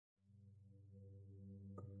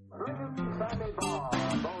Sammy Baugh,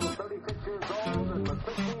 though 36 years old and with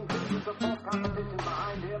 15 seasons of full competition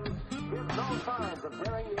behind him, gives no signs of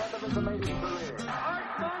nearing the end of his amazing career. Art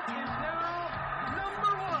Monk is now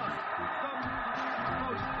number one, the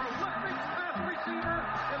most prolific pass receiver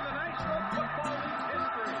in the National Football League's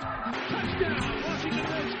history. Touchdown, Washington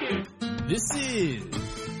Redskins. This is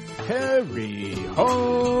Harry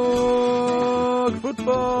Hog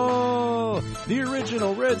Football, the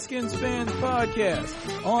original Redskins fans podcast.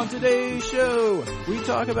 On today's show, we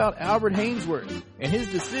talk about Albert Haynesworth and his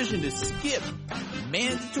decision to skip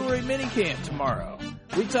mandatory minicamp tomorrow.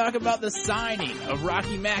 We talk about the signing of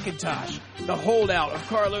Rocky McIntosh, the holdout of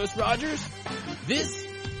Carlos Rogers, this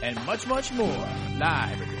and much, much more.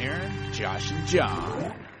 Live with Aaron, Josh, and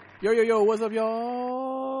John. Yo, what's up,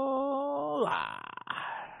 y'all?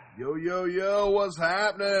 Yo, what's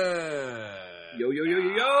happening? Yo.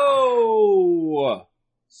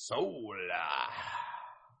 Sola.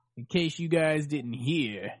 In case you guys didn't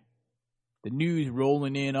hear, the news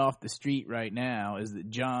rolling in off the street right now is that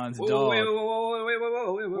John's dog... Whoa.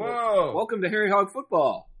 Welcome to Harry Hog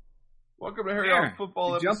Football. Welcome to Harry Hog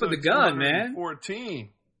Football episode jumping the gun, man. 14.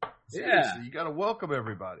 Seriously, yeah. You gotta welcome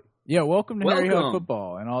everybody. Yeah, welcome to Harry Hog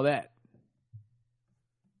Football and all that.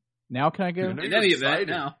 Now can I go? In any event,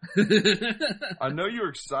 now. I know you're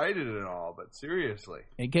excited and all, but seriously.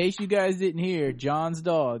 In case you guys didn't hear, John's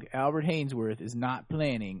dog, Albert Haynesworth, is not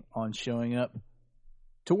planning on showing up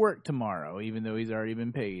to work tomorrow, even though he's already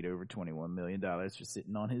been paid over $21 million for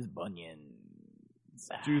sitting on his bunions.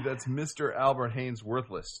 Dude, that's Mr. Albert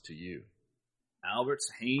Haynesworthless to you. Albert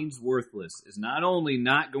Haynesworthless is not only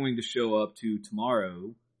not going to show up to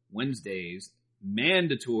tomorrow, Wednesday's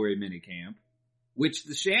mandatory minicamp, which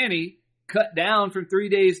the Shanny cut down from 3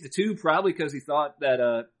 days to 2, probably because he thought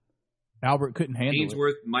that Albert couldn't handle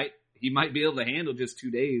Haynesworth might be able to handle just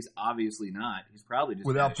 2 days. Obviously not. He's probably just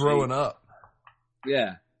without throwing up.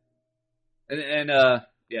 Yeah, and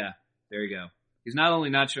yeah, there you go. He's not only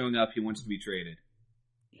not showing up, he wants to be traded,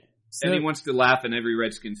 and he wants to laugh in every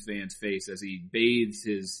Redskins fan's face as he bathes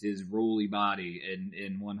his roly body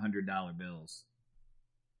in $100 bills.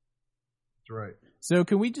 That's right. So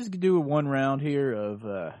can we just do a one round here of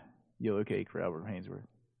yellow cake for Albert Haynesworth?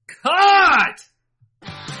 Cut!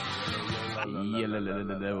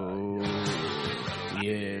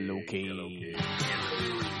 Yellow cake.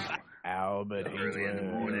 Albert Early in the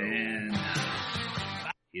Haynesworth. morning.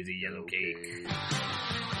 Here's a yellow cake.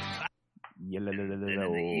 Then In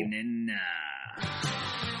the evening.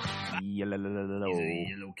 Here's a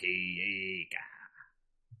yellow cake.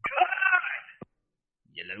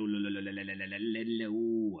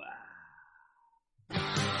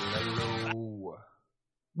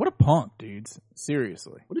 What a punk, dudes.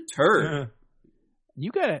 Seriously. What a turd.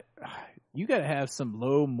 You gotta have some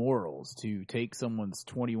low morals to take someone's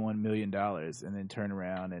 $21 million and then turn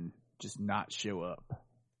around and just not show up.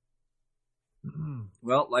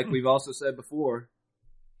 Well, like we've also said before,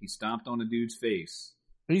 he stomped on a dude's face.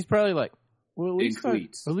 He's probably like, well,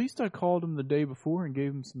 Tweets. at least I called him the day before and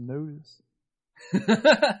gave him some notice.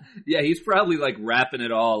 Yeah, he's probably like wrapping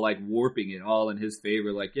it all, like warping it all in his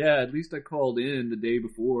favor. Like, yeah, at least I called in the day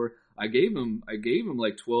before. I gave him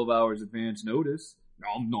like 12 hours advance notice.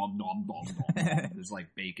 Nom. There's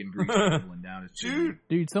like bacon grease rolling down his chin.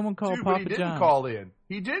 Dude, someone called Papa John. He didn't call in.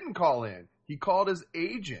 He didn't call in. He called his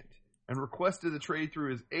agent and requested the trade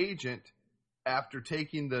through his agent after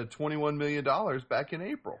taking the $21 million back in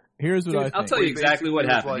April. Here's what I think. I'll tell you exactly what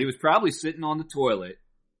happened. Like, he was probably sitting on the toilet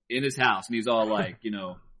in his house, and he's all like,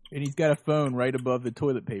 and he's got a phone right above the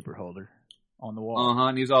toilet paper holder on the wall.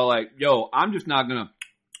 and he's all like, yo, I'm just not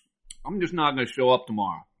gonna show up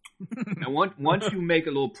tomorrow. And once you make a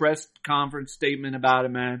little press conference statement about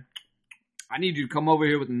it, man, I need you to come over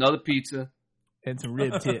here with another pizza. And some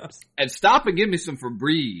rib tips. And stop and give me some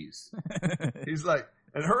Febreze. He's like,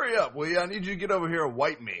 and hurry up, will you? I need you to get over here and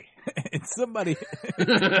wipe me. And somebody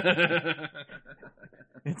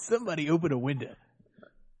open a window.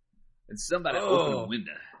 And somebody open a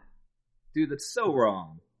window. Dude, that's so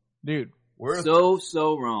wrong. Dude.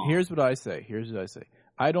 So wrong. Here's what I say.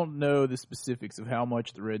 I don't know the specifics of how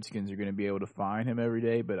much the Redskins are going to be able to fine him every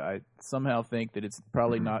day, but I somehow think that it's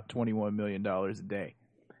probably not $21 million a day.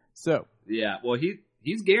 So. Yeah, well,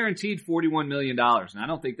 he's guaranteed $41 million, and I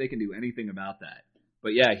don't think they can do anything about that.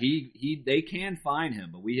 But yeah, they can fine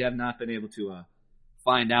him, but we have not been able to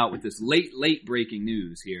find out with this late breaking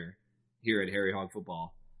news here at Harry Hog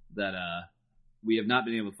Football that we have not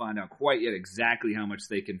been able to find out quite yet exactly how much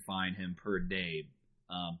they can fine him per day.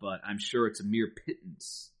 But I'm sure it's a mere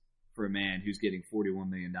pittance for a man who's getting $41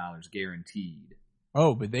 million guaranteed.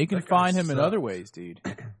 Oh, but they can fine him in other ways, dude.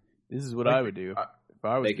 This is what I would do. If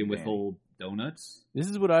I was They can the Danny. withhold donuts. This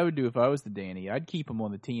is what I would do if I was the Danny. I'd keep him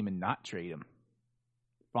on the team and not trade him.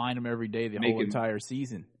 Fine him every day the Make whole him- entire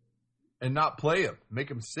season. And not play him. Make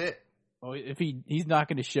him sit. Well, if he's not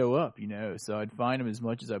going to show up, so I'd fine him as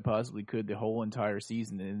much as I possibly could the whole entire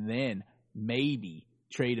season, and then maybe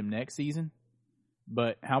trade him next season.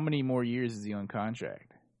 But how many more years is he on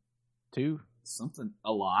contract? 2?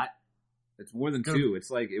 A lot. It's more than 2.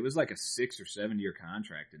 It was like a 6 or 7 year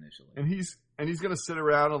contract initially. And he's gonna sit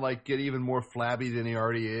around and like get even more flabby than he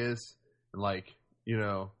already is, and like Dude,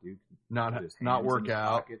 not put his hands work in his out.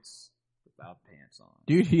 pockets without pants on.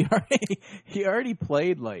 Dude, he already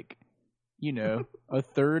played like, a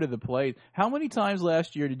third of the plays. How many times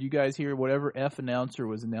last year did you guys hear whatever F announcer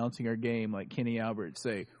was announcing our game, like Kenny Albert,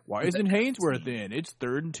 say, "Why isn't Hainsworth in? It's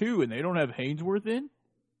 3rd and 2, and they don't have Hainsworth in."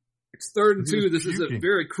 It's 3rd and He was 2. This is a puking.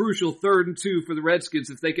 very crucial 3rd and 2 for the Redskins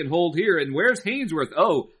if they can hold here. And where's Hainsworth?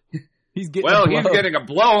 Oh, He's getting well, a he's blow. getting a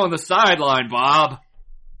blow on the sideline, Bob.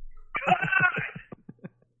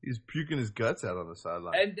 He's puking his guts out on the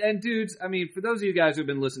sideline. And dudes, I mean, for those of you guys who've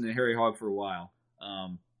been listening to Harry Hogg for a while,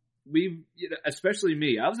 we've, especially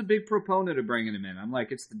me, I was a big proponent of bringing him in. I'm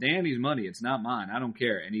like, it's the Danny's money, it's not mine. I don't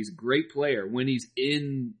care. And he's a great player when he's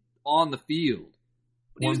on the field.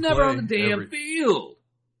 But he was One never play on the damn field.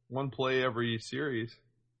 One play every series.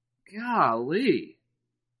 Golly.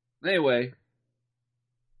 Anyway,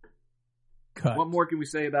 Cut. what more can we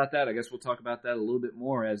say about that? I guess we'll talk about that a little bit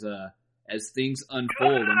more as things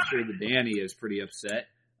unfold. I'm sure the Danny is pretty upset.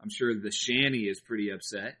 I'm sure the Shanny is pretty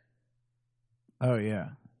upset. Oh, yeah.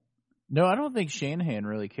 No, I don't think Shanahan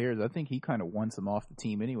really cares. I think he kind of wants him off the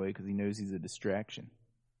team anyway because he knows he's a distraction.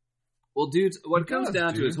 Well, dudes, what it comes does,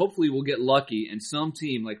 down to dude. is hopefully we'll get lucky and some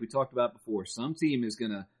team, like we talked about before, some team is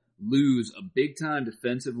going to lose a big-time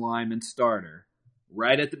defensive lineman starter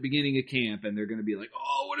right at the beginning of camp, and they're going to be like,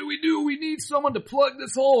 oh, what do? We need someone to plug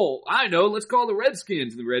this hole. I know, let's call the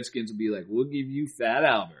Redskins. And the Redskins will be like, we'll give you Fat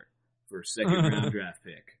Albert for a second-round draft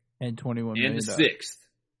pick. And $21 million. And a sixth.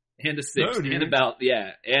 And a sixth. No, dude. And about,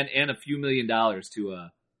 and a few $1 million to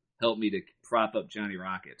help me to prop up Johnny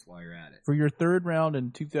Rockets while you're at it. For your 3rd round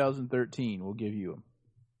in 2013, we'll give you him.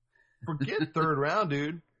 Forget 3rd round,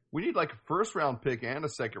 dude. We need like a 1st round pick and a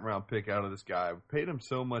 2nd round pick out of this guy. We paid him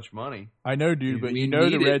so much money. I know, dude, but We you know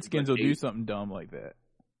the need it, Redskins but will do ain't- something dumb like that.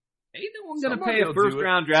 Ain't no one going to Somebody pay a will do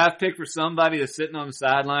first-round draft pick for somebody that's sitting on the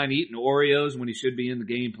sideline eating Oreos when he should be in the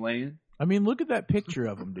game playing. I mean, look at that picture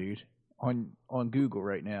of him, dude, on Google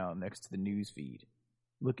right now next to the news feed.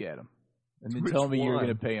 Look at him. And then Which tell me you're one?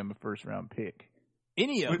 going to pay him a 1st-round pick.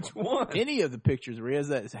 Any of Which them. one? Any of the pictures where he has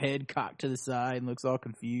that head cocked to the side and looks all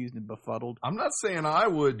confused and befuddled. I'm not saying I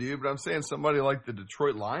would, dude, but I'm saying somebody like the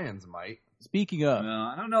Detroit Lions might. Speaking of,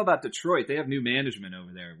 I don't know about Detroit. They have new management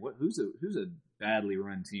over there. Who's a badly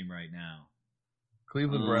run team right now?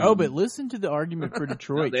 Cleveland Oh, Browns. oh, but listen to the argument for No,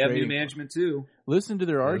 Detroit. they have new trading- management too. Listen to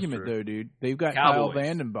their That's argument, true. though, dude. They've got Cowboys. Kyle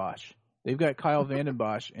Vandenbosch. They've got Kyle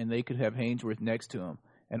Vandenbosch, and they could have Hainsworth next to him.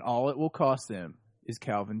 And all it will cost them is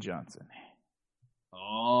Calvin Johnson.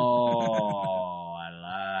 Oh, I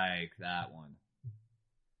like that one.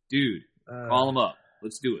 Dude, call him up.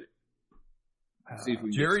 Let's do it. See if we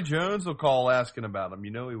can Jerry get Jones will call asking about him.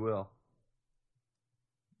 You know he will.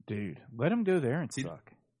 Dude, let him go there and Dude.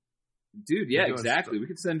 suck. Dude, yeah, They're doing exactly. stuff. We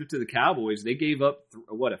could send it to the Cowboys. They gave up,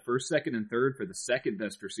 a first, second, and third for the second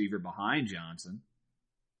best receiver behind Johnson.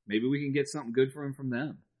 Maybe we can get something good for him from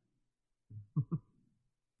them.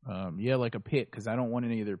 Yeah, like a pick, because I don't want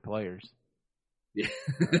any of their players. Yeah.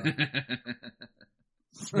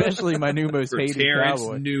 Especially my new most for hated Terrence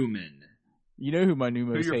Cowboy. Newman. You know who my new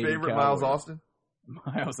most Who's your hated favorite, Cowboy Miles is? Austin?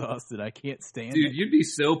 Miles Austin. I can't stand Dude, it. you'd be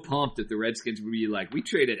so pumped if the Redskins would be like, we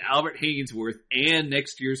traded Albert Hainsworth and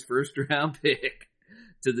next year's first round pick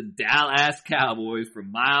to the Dallas Cowboys for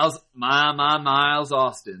Miles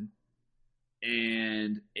Austin.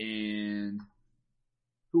 And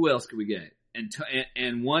who else could we get? And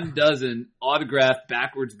 12 autographed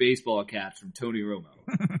backwards baseball caps from Tony Romo.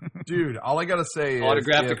 Dude, all I gotta say is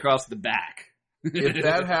Autographed if, across the back. if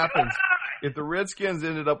that happens, if the Redskins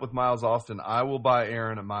ended up with Miles Austin, I will buy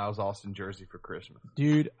Aaron a Miles Austin jersey for Christmas.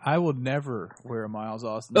 Dude, I will never wear a Miles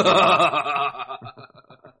Austin jersey,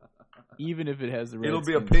 even if it has the It'll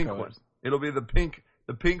be a Redskins pink colors. one. It'll be the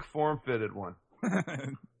pink form fitted one.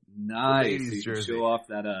 Nice. ladies' So you can jersey. show off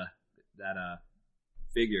that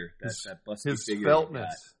figure, that busty His figure. you got.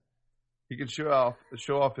 feltness. He can show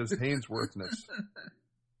off his Hainsworthness.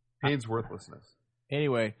 Hainsworthlessness.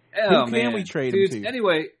 Anyway, Oh, who can man. we trade Dudes, him to?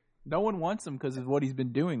 Anyway, No one wants him because of what he's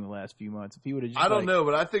been doing the last few months. If he would have just I don't know,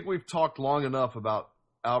 but I think we've talked long enough about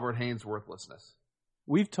Albert Hainsworthlessness.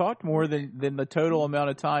 We've talked more than the total amount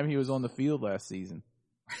of time he was on the field last season.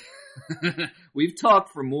 We've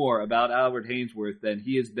talked for more about Albert Haynesworth than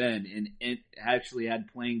he has been in actually had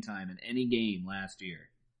playing time in any game last year.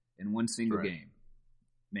 In one single game.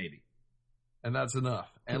 Maybe. And that's enough.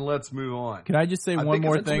 And let's move on. Can I just say one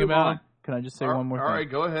more thing about him? Can I just say one more thing? All right,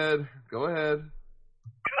 go ahead. Go ahead.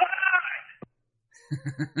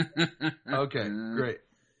 Okay, great.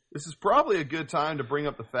 This is probably a good time to bring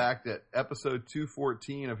up the fact that episode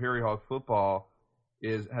 214 of Harry Hog Football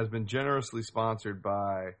has been generously sponsored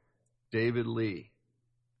by David Lee.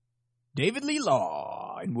 David Lee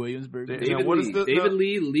Law in Williamsburg. David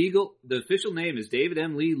Lee Legal. The official name is David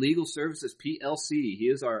M. Lee Legal Services PLC. He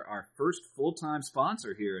is our first full-time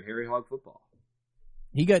sponsor here at Harry Hog Football.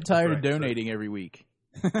 He got tired of donating every week.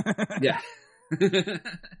 Yeah.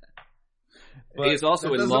 He is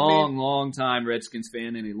also a long-time Redskins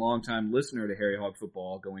fan and a long-time listener to Harry Hog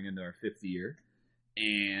Football going into our 5th year.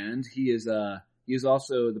 And he is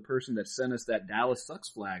also the person that sent us that Dallas Sucks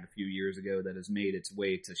flag a few years ago that has made its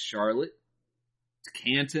way to Charlotte, to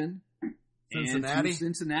Canton, and to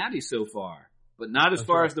Cincinnati so far. But not as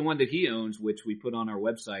far as the one that he owns, which we put on our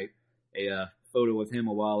website, a photo of him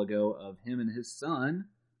a while ago of him and his son,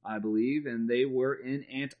 I believe, and they were in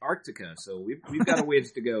Antarctica. So we've got a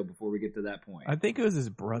ways to go before we get to that point. I think it was his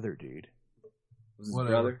brother, dude. Was his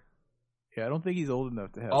brother? Yeah, I don't think he's old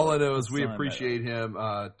enough to have. All I know is we appreciate him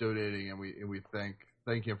donating, and we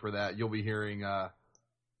thank him for that. You'll be hearing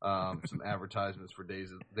some advertisements for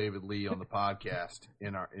David Lee on the podcast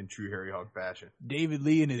in true Harry Hog fashion. David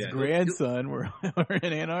Lee and his grandson were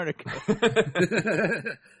in Antarctica.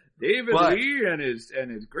 David Lee and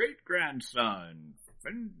his great grandson.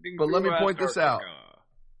 But let me point this out.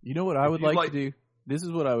 You know what I would like to do? This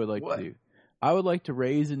is what I would like to do. I would like to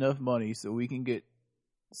raise enough money so we can get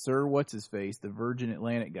Sir What's-His-Face, the Virgin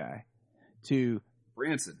Atlantic guy, to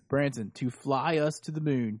Branson, to fly us to the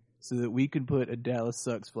moon so that we can put a Dallas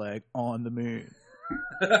Sucks flag on the moon.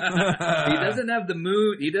 He doesn't have the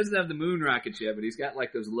moon. He doesn't have the moon rockets yet, but he's got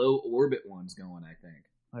like those low orbit ones going, I think.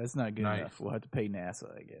 That's not good enough. We'll have to pay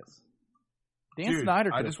NASA, I guess. Dan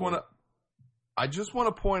Snyder. I just want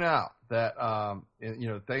to point out that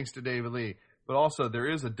thanks to David Lee, but also there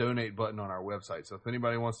is a donate button on our website. So if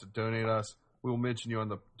anybody wants to donate us, we will mention you on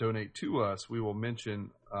the donate to us. We will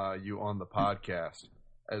mention you on the podcast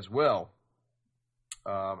as well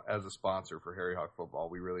as a sponsor for Harry Hog Football.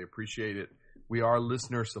 We really appreciate it. We are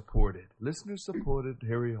listener supported. Listener supported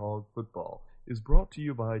Harry Hog Football is brought to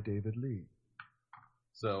you by David Lee.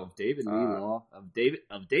 So David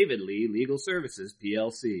Lee Legal Services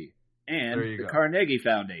PLC and the Carnegie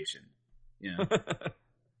Foundation. Yeah.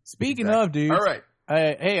 Speaking of, dudes. All right.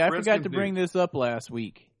 I forgot to bring this up last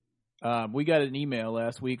week. We got an email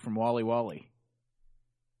last week from Wally Wally.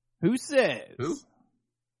 Who says? Who?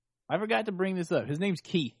 I forgot to bring this up. His name's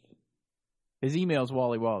Keith. His email's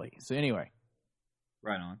Wally Wally. So anyway.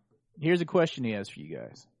 Right on. Here's a question he has for you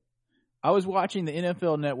guys. I was watching the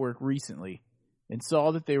NFL Network recently and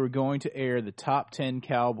saw that they were going to air the top 10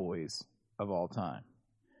 Cowboys of all time.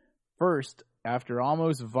 First, after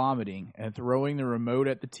almost vomiting and throwing the remote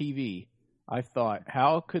at the TV, I thought,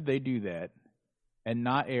 how could they do that and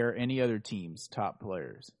not air any other team's top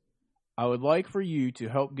players? I would like for you to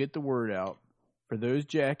help get the word out for those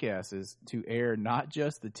jackasses to air not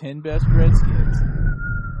just the 10 best Redskins,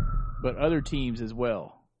 but other teams as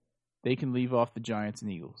well. They can leave off the Giants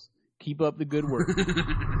and Eagles. Keep up the good work.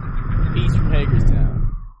 Peace from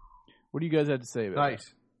Hagerstown. What do you guys have to say about that?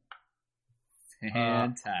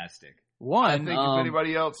 Fantastic. I think if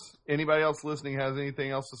anybody else listening has anything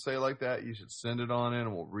else to say like that, you should send it on in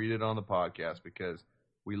and we'll read it on the podcast because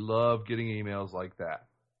we love getting emails like that.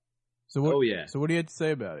 So what do you have to say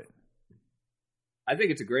about it? I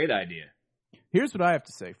think it's a great idea. Here's what I have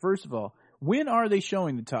to say. First of all, when are they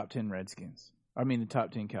showing the top 10 Redskins? I mean the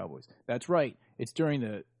top 10 Cowboys. That's right. It's during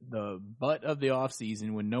the butt of the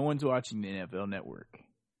offseason when no one's watching the NFL Network.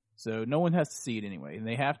 So no one has to see it anyway, and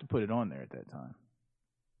they have to put it on there at that time.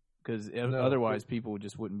 Because otherwise people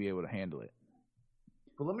just wouldn't be able to handle it.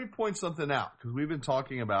 But let me point something out, because we've been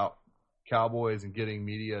talking about Cowboys and getting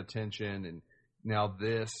media attention, and now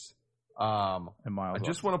this. And Miles I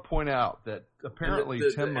just want to point out that apparently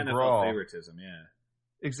Tim McGraw. NFL favoritism, yeah.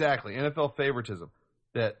 Exactly, NFL favoritism.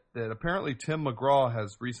 That apparently Tim McGraw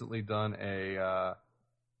has recently done a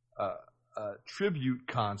tribute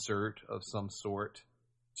concert of some sort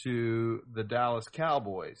to the Dallas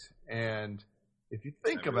Cowboys. And if you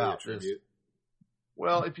think about this,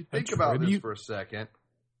 for a second,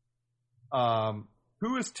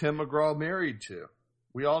 who is Tim McGraw married to?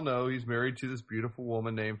 We all know he's married to this beautiful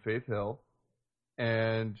woman named Faith Hill.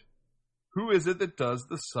 And who is it that does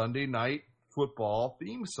the Sunday Night Football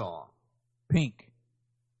theme song? Pink.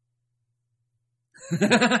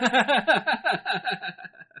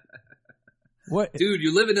 What? Dude,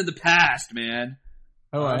 you're living in the past, man.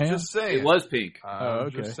 Oh, I I'm am? just saying. It was pink. I'm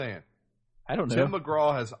okay. just saying. I don't know. Tim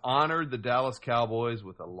McGraw has honored the Dallas Cowboys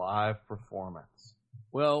with a live performance.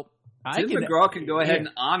 Well, Tim McGraw can go ahead and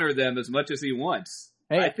honor them as much as he wants.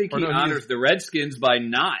 Hey, I think he honors the Redskins by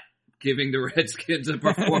not giving the Redskins a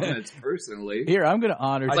performance personally. Here, I'm going to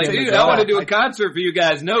honor It's like, Tim dude, McGraw. I want to do a concert for you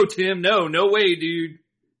guys. No, Tim, no way, dude.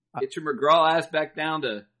 Get your McGraw ass back down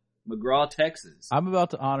to McGraw, Texas. I'm about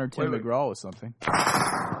to honor Tim Wait. McGraw with something.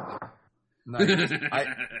 Nice.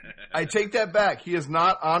 I take that back. He has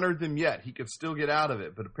not honored them yet. He could still get out of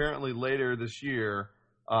it, but apparently later this year,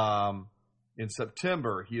 in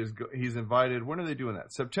September, he's invited. When are they doing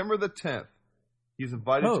that? September the 10th. He's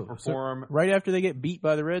invited to perform right after they get beat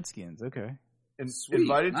by the Redskins. Okay.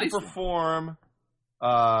 Invited Nice to perform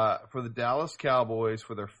for the Dallas Cowboys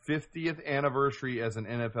for their 50th anniversary as an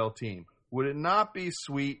NFL team. Would it not be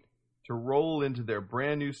sweet to roll into their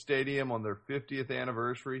brand new stadium on their 50th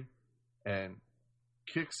anniversary and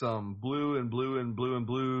kick some blue and blue and blue and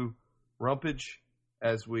blue rumpage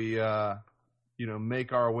as we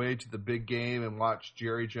make our way to the big game and watch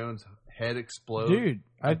Jerry Jones' head explode? Dude,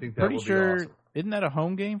 I think that pretty would sure, be awesome. Isn't that a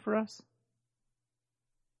home game for us?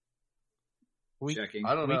 Checking.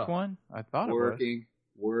 I don't know. Week one? I thought it was.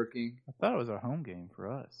 Working. I thought it was a home game for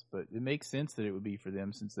us, but it makes sense that it would be for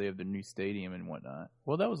them since they have their new stadium and whatnot.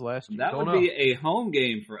 Well, that was last year. That would be a home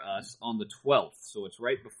game for us on the 12th, so it's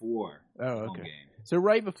right before the home okay. game. So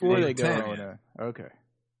right before Today's they go 10, on yeah. okay.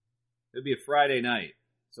 It'd be a Friday night,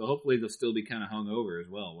 so hopefully they'll still be kind of hungover as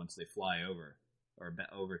well once they fly over or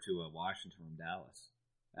over to Washington from Dallas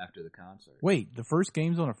after the concert. Wait, the first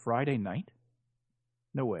game's on a Friday night?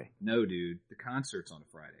 No way. No, dude, the concert's on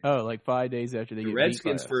a Friday. Oh, like 5 days after they The get Redskins'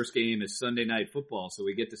 beat by us. first game is Sunday Night Football, so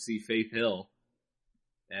we get to see Faith Hill,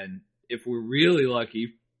 and if we're really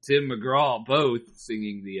lucky, Tim McGraw both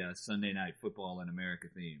singing the Sunday Night Football in America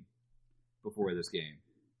theme before this game.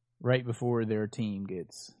 Right before their team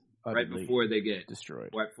gets Right before they get destroyed.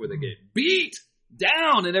 Right before they get beat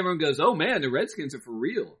down, and everyone goes, "Oh man, the Redskins are for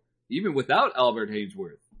real," even without Albert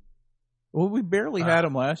Hainsworth. Well, we barely had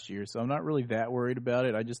him last year, so I'm not really that worried about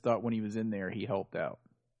it. I just thought when he was in there, he helped out.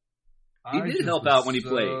 He I did just help would out when he so-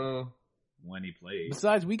 played. When he played,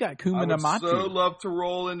 Besides, we got I Kuma would Namatu. so love to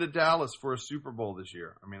roll into Dallas for a Super Bowl this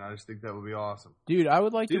year. I mean, I just think that would be awesome. Dude, I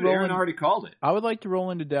would like dude, to roll Aaron already called it. I would like to roll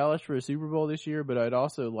into Dallas for a Super Bowl this year, but I'd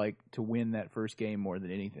also like to win that first game more than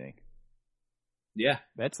anything. Yeah,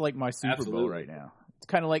 That's like my Super Absolutely. Bowl right now. It's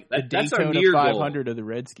kind of like That's our the Daytona near goal. 500 of the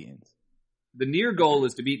Redskins. the near goal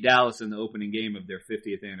is to beat Dallas in the opening game of their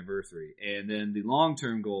 50th anniversary, and then the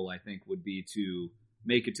long-term goal, I think, would be to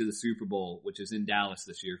make it to the Super Bowl, which is in Dallas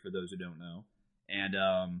this year, for those who don't know, and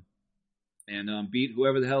beat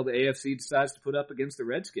whoever the hell the AFC decides to put up against the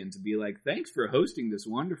Redskins and be like, thanks for hosting this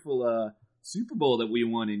wonderful Super Bowl that we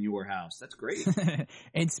won in your house. That's great.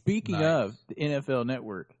 And speaking of the NFL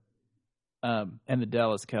Network and the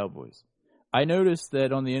Dallas Cowboys, I noticed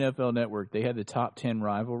that on the NFL Network they had the top 10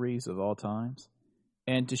 rivalries of all times.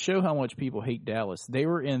 And to show how much people hate Dallas, they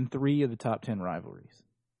were in 3 of the top 10 rivalries.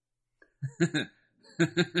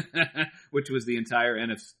 Which was the entire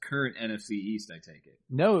current NFC East, I take it.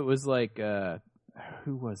 No, it was like,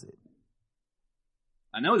 who was it?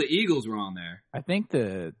 I know the Eagles were on there. I think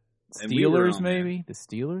the And we were Steelers, on maybe? The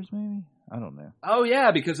Steelers, maybe? I don't know. Oh,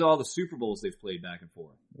 yeah, because of all the Super Bowls they've played back and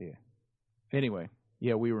forth. Yeah. Anyway,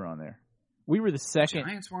 yeah, we were on there. We were the second.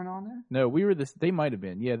 Giants weren't on there? No, we were the. They might have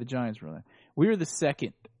been. Yeah, the Giants were on there. We were the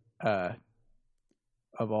second of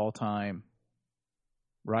all time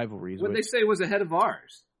rivalries. What did they say was ahead of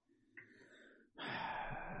ours?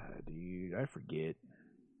 Dude, I forget.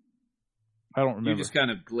 I don't remember. You just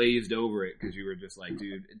kind of glazed over it because you were just like,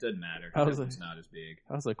 dude, it doesn't matter. I was It's like- not as big.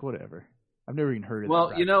 I was like, whatever. I've never even heard of Well,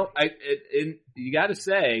 that you know, rivalry. you got to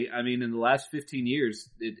say, I mean, in the last 15 years,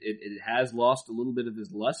 it has lost a little bit of its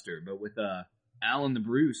luster. But with Alan the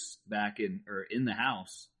Bruce back in the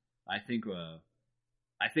house, I think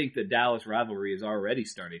the Dallas rivalry has already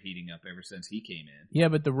started heating up ever since he came in. Yeah,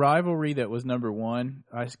 but the rivalry that was number one,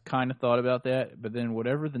 I kind of thought about that. But then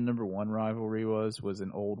whatever the number one rivalry was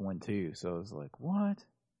an old one too. So I was like, what?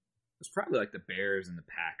 It's probably like the Bears and the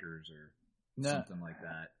Packers or something like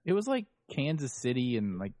that. It was like Kansas City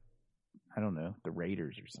and like, I don't know, the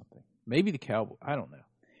Raiders or something. Maybe the Cowboys. I don't know.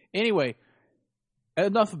 Anyway,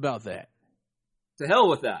 enough about that. To hell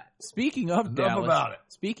with that. Speaking of Enough Dallas, about it.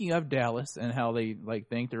 Speaking of Dallas and how they like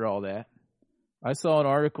think they're all that, I saw an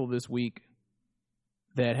article this week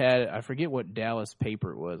that had, I forget what Dallas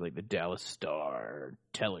paper it was, like the Dallas Star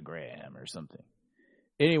Telegram or something.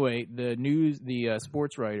 Anyway, the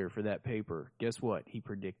sports writer for that paper, guess what? He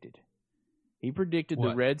predicted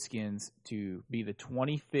the Redskins to be the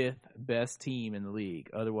 25th best team in the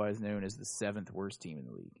league, otherwise known as the 7th worst team in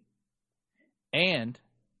the league. And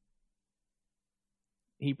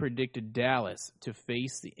he predicted Dallas to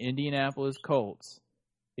face the Indianapolis Colts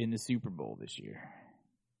in the Super Bowl this year.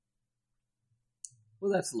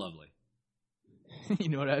 Well, that's lovely. You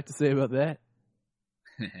know what I have to say about that?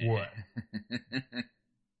 What?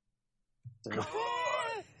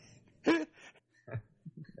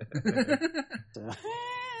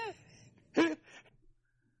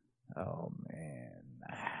 Oh man,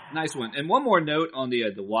 nice one. And one more note on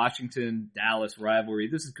the Washington-Dallas rivalry.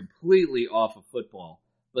 This is completely off of football,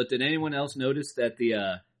 but did anyone else notice that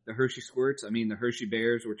the Hershey Squirts, the Hershey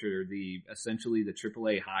Bears, which are essentially the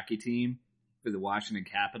AAA hockey team for the Washington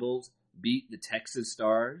Capitals, beat the Texas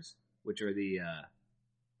Stars, which are the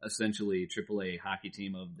essentially AAA hockey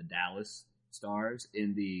team of the Dallas Stars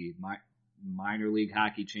in the minor league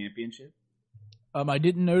hockey championship? I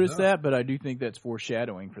didn't notice that, but I do think that's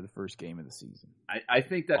foreshadowing for the first game of the season. I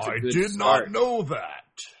think that's a good start. I did not know that.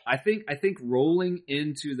 I think rolling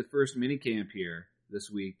into the first minicamp here this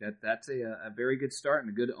week, that's a very good start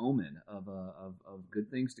and a good omen of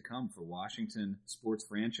good things to come for Washington sports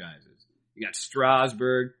franchises. You got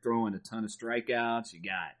Strasburg throwing a ton of strikeouts. You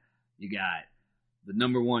got the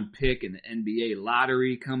number 1 pick in the NBA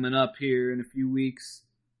lottery coming up here in a few weeks.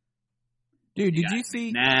 Dude, did you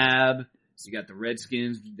see McNabb? You got the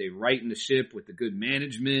Redskins. They righting the ship with the good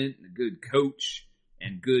management, and a good coach,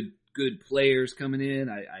 and good players coming in.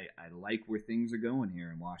 I like where things are going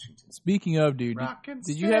here in Washington. Speaking of, dude,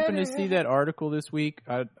 did you happen to see that article this week?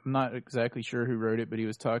 I'm not exactly sure who wrote it, but he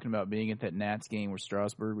was talking about being at that Nats game where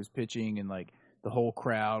Strasburg was pitching, and like the whole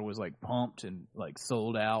crowd was like pumped and like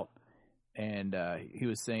sold out. And he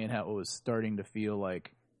was saying how it was starting to feel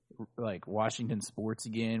like Washington sports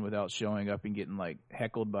again without showing up and getting like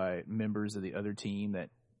heckled by members of the other team that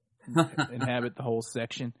inhabit the whole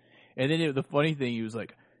section. And then the funny thing, he was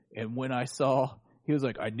like, and when I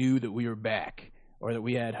knew that we were back or that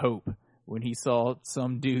we had hope when he saw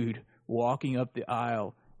some dude walking up the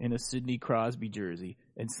aisle in a Sidney Crosby jersey,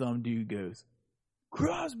 and some dude goes,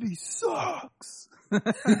 "Crosby sucks." Man,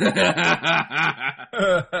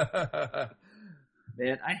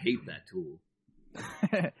 I hate that tool.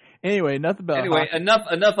 Anyway, enough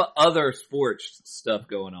of other sports stuff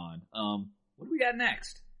going on. What do we got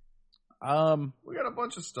next? We got a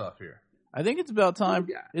bunch of stuff here. I think it's about time.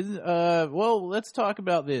 Well, let's talk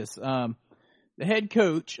about this. The head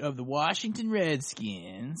coach of the Washington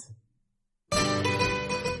Redskins,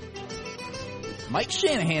 Mike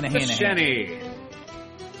Shanahan,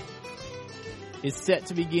 is set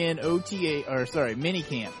to begin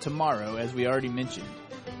minicamp tomorrow, as we already mentioned.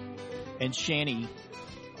 And Shanny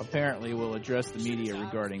apparently will address the media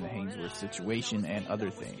regarding the Haynesworth situation and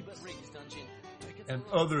other things.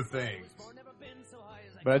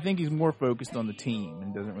 But I think he's more focused on the team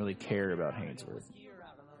and doesn't really care about Haynesworth.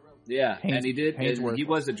 Yeah, and he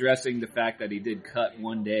was addressing the fact that he did cut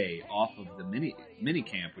one day off of the mini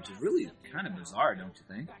camp, which is really kind of bizarre, don't you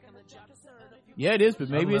think? Yeah, it is, but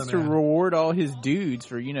maybe it's to reward all his dudes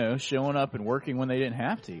for, showing up and working when they didn't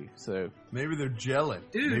have to. So maybe they're gelling.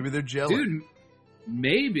 Dude,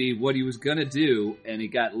 maybe what he was going to do, and it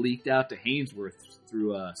got leaked out to Haynesworth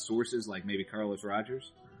through sources like maybe Carlos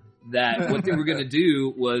Rogers, that what they were going to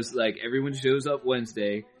do was, like, everyone shows up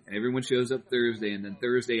Wednesday, and everyone shows up Thursday, and then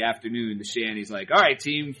Thursday afternoon, the Shanny's like, all right,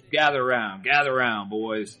 team, gather around,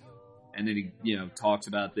 boys. And then he, talks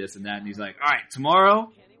about this and that, and he's like, all right,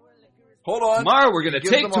 tomorrow, we're going to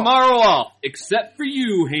take tomorrow off, except for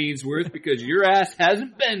you, Haynesworth, because your ass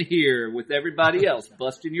hasn't been here with everybody else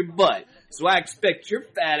busting your butt. So I expect your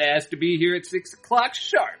fat ass to be here at 6 o'clock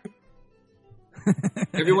sharp.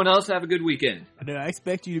 Everyone else have a good weekend. And then I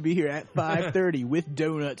expect you to be here at 5:30 with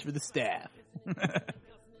donuts for the staff.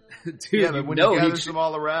 Dude, but when he gathers them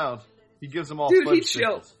all around, he gives them all fudge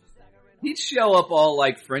pickles. He'd show up all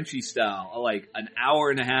like Frenchie style, like an hour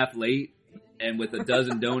and a half late, and with a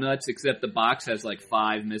dozen donuts, except the box has like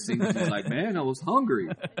 5 missing. And he's like, man, I was hungry.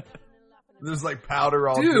 There's like powder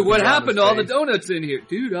all. Dude, what happened to all the donuts in here?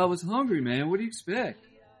 Dude, I was hungry, man. What do you expect?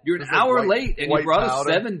 You're an hour late, and you brought us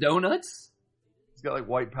 7 donuts? He's got like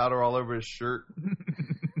white powder all over his shirt.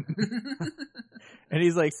 And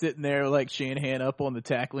he's like sitting there like Shanahan up on the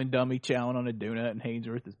tackling dummy chowing on a donut, and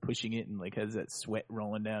Haynesworth is pushing it and like has that sweat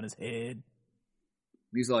rolling down his head.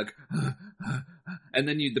 He's like, and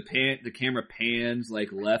then the camera pans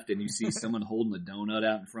like left, and you see someone holding a donut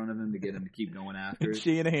out in front of him to get him to keep going after it.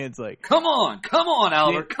 Shanahan's like, come on,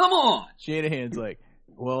 Albert, come on. Shanahan's like,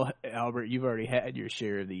 Well, Albert, you've already had your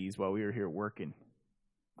share of these while we were here working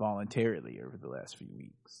voluntarily over the last few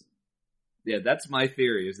weeks. Yeah, that's my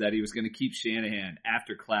theory, is that he was going to keep Shanahan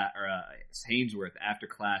after class, or Hainsworth after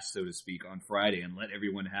class, so to speak, on Friday and let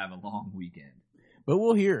everyone have a long weekend. But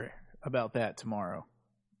we'll hear about that tomorrow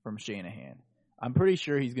from Shanahan. I'm pretty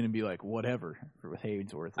sure he's going to be like, whatever, with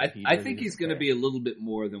Hainsworth. I think he's going to be a little bit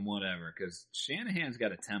more than whatever, because Shanahan's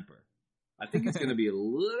got a temper. I think it's going to be a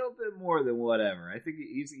little bit more than whatever. I think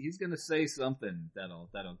he's going to say something that'll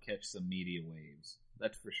catch some media waves.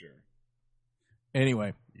 That's for sure.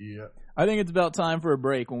 Anyway, Yeah. I think it's about time for a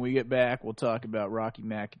break. When we get back, we'll talk about Rocky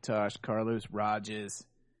McIntosh, Carlos Rogers,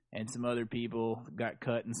 and some other people who got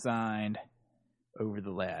cut and signed over the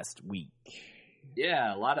last week.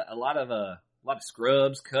 Yeah, a lot of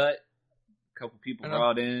scrubs cut, a couple people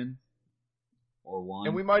brought in, or one.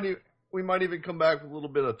 And we might even come back with a little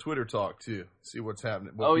bit of Twitter talk too. See what's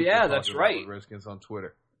happening. What Oh, people yeah, are that's talking right. about with Redskins on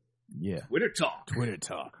Twitter. Yeah. Twitter talk. Twitter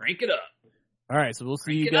talk. Crank it up. All right, so we'll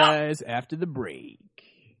see you Crank it up. guys after the break.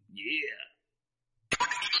 Yeah.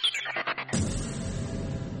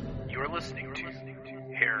 You're listening to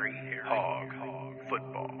Harry Hog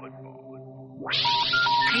Football.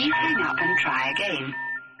 Please hang up and try again.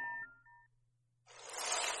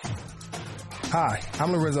 Hi,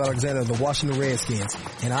 I'm Lorenzo Alexander of the Washington Redskins,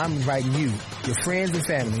 and I'm inviting you, your friends and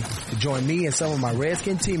family, to join me and some of my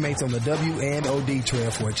Redskin teammates on the WNOD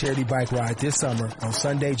Trail for a charity bike ride this summer on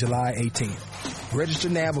Sunday, July 18th. Register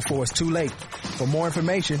now before it's too late. For more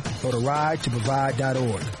information, go to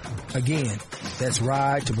ridetoprovide.org. Again, that's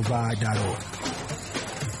ridetoprovide.org.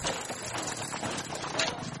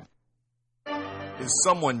 Is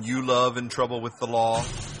someone you love in trouble with the law?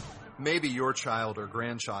 Maybe your child or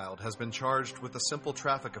grandchild has been charged with a simple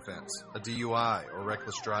traffic offense, a DUI or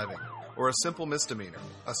reckless driving, or a simple misdemeanor,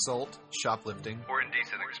 assault, shoplifting, Or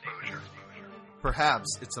indecent exposure.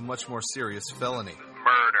 perhaps it's a much more serious felony,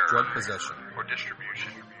 Murder. drug possession, Or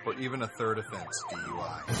distribution. or even a third offense,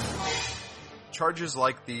 DUI. Charges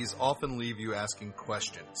like these often leave you asking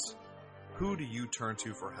questions. Who do you turn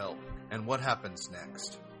to for help, and what happens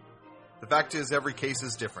next? The fact is, every case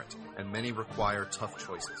is different, and many require tough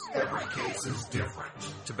choices. Every case is different.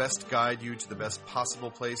 To best guide you to the best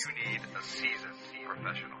possible place, You need a seasoned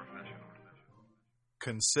professional.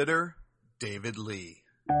 consider David Lee.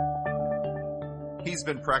 He's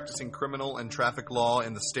been practicing criminal and traffic law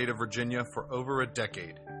in the state of Virginia for over a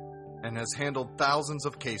decade, and has handled thousands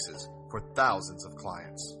of cases for thousands of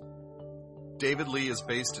clients. David Lee is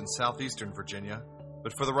based in southeastern Virginia,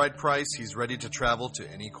 but for the right price, he's ready to travel to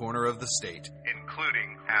any corner of the state.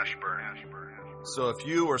 Including Ashburn. So if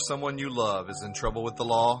you or someone you love is in trouble with the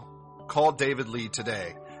law, call David Lee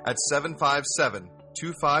today at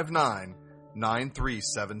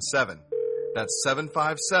 757-259-9377. That's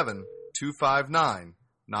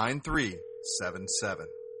 757-259-9377.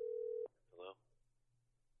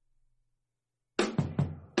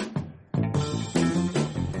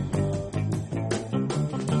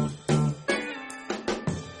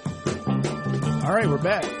 All right, we're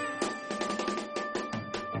back.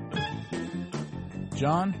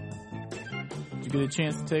 John, did you get a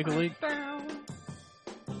chance to take a leak?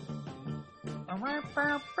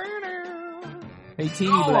 Hey,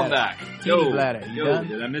 Teeny Oh, I'm Bladder. back. Teeny Bladder, you done?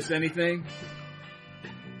 Did I miss anything?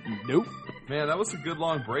 Nope. Man, that was a good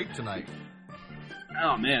long break tonight.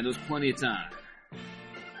 Oh, man, there's plenty of time.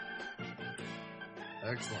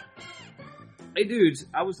 Excellent. Hey, dudes,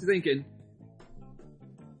 I was thinking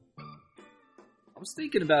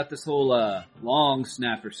about this whole long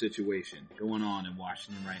snapper situation going on in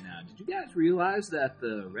Washington right now. Did you guys realize that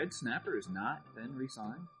the red snapper has not been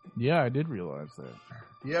re-signed? Yeah, I did realize that.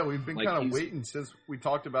 Yeah, we've been Like, kind of he's- waiting since we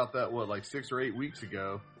talked about that, like 6 or 8 weeks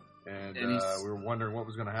ago, and And he's- we were wondering what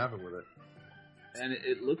was going to happen with it. And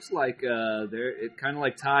it looks like it kind of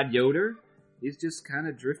like Todd Yoder. He's just kind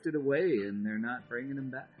of drifted away, and they're not bringing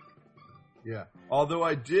him back. Yeah. Although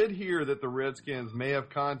I did hear that the Redskins may have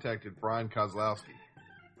contacted Brian Kozlowski.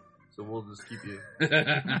 So we'll just keep you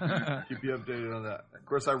updated on that. Of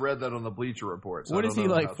course, I read that on the Bleacher Report. So What I is don't he,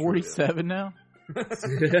 know like how true it is. 47 now?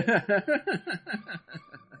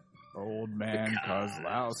 Old man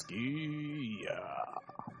Kozlowski. Yeah.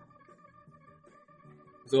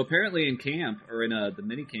 So apparently in camp, or in the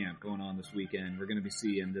mini camp going on this weekend, we're going to be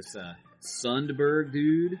seeing this Sundberg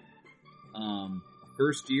dude,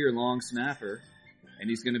 first year long snapper, and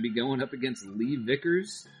he's going to be going up against Lee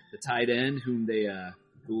Vickers, the tight end, who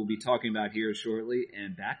we'll be talking about here shortly,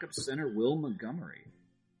 and backup center Will Montgomery.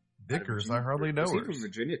 Vickers, I hardly know Was he her. from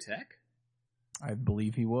Virginia Tech? I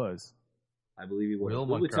believe he was. I believe he was. Will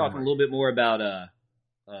We'll be talking a Montgomery. little bit more about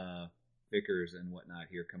Vickers and whatnot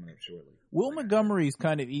here coming up shortly. Will Montgomery's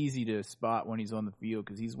kind of easy to spot when he's on the field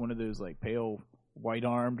because he's one of those like pale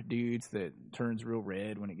white-armed dudes that turns real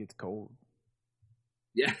red when it gets cold.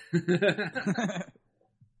 Yeah.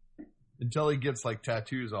 Until he gets like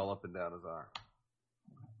tattoos all up and down his arm.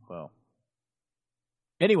 Well,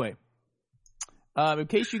 anyway, in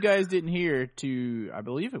case you guys didn't hear, I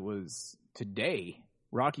believe it was today,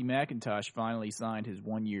 Rocky McIntosh finally signed his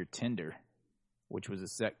 1-year tender, which was a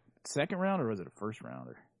second round, or was it a first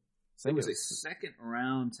rounder? It was a second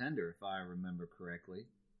round tender, if I remember correctly.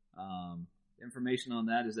 Information on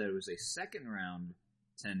that is that it was a second round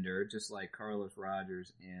tender, just like Carlos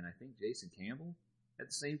Rogers and I think Jason Campbell at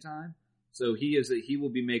the same time. So he will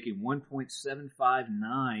be making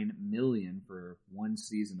 $1.759 million for one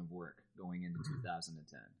season of work going into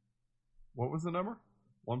 2010. What was the number?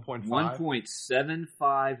 1.5?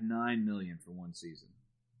 $1.759 million for one season.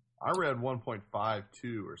 I read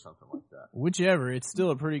 1.52 or something like that. Whichever, it's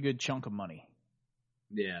still a pretty good chunk of money.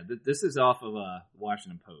 Yeah, this is off of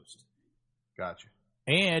Washington Post. Gotcha.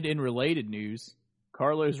 And in related news,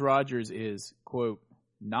 Carlos Rogers is, quote,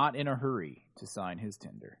 not in a hurry to sign his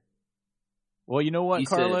tender. Well, you know what,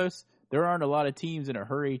 Carlos? There aren't a lot of teams in a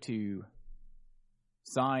hurry to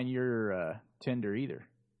sign your tender either.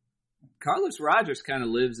 Carlos Rogers kind of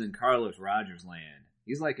lives in Carlos Rogers land.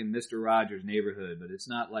 He's like in Mr. Rogers' neighborhood, but it's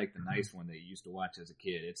not like the nice one that you used to watch as a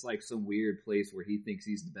kid. It's like some weird place where he thinks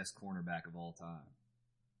he's the best cornerback of all time.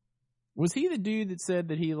 Was he the dude that said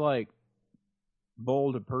that he, like,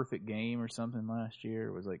 bowled a perfect game or something last year?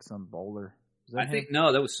 It was like some bowler.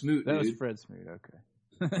 No, that was Smoot. That dude. was Fred Smoot. Okay.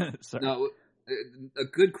 Sorry. No, a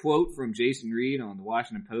good quote from Jason Reed on the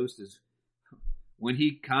Washington Post is when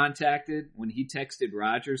he texted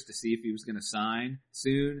Rogers to see if he was going to sign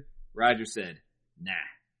soon. Rogers said, "Nah."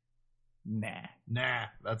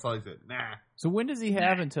 That's all he said. Nah. So when does he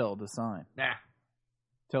have until to sign? Nah.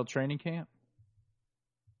 Till training camp?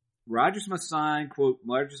 Rogers must sign, quote,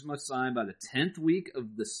 Rogers must sign by the 10th week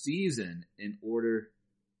of the season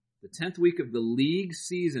the 10th week of the league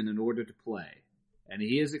season in order to play. And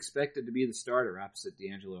he is expected to be the starter opposite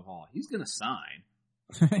D'Angelo Hall. He's going to sign.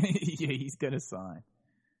 Yeah, he's going to sign.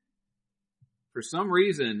 For some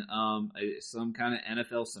reason, some kind of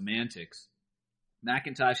NFL semantics,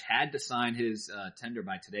 McIntosh had to sign his tender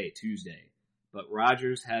by today, Tuesday. But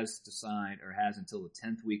Rogers has to sign, or has until the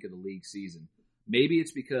 10th week of the league season. Maybe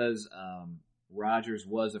it's because Rogers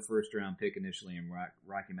was a first-round pick initially, and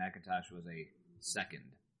Rocky McIntosh was a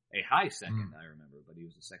high second, I remember, but he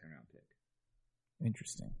was a second-round pick.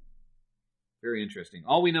 Interesting. Very interesting.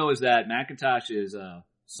 All we know is that McIntosh is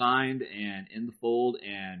signed and in the fold,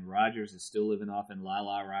 and Rogers is still living off in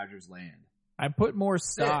La Rogers land. I put more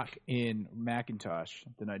stock in McIntosh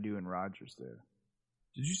than I do in Rogers, though.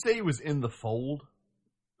 Did you say he was in the fold?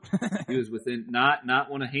 He was within not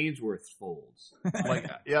one of Hainsworth's folds. Like,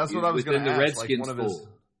 yeah, that's what I was going to ask. The Redskins like fold.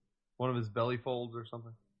 One of his belly folds or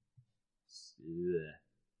something. Ugh.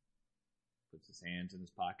 Puts his hands in his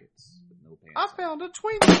pockets with no pants. I found a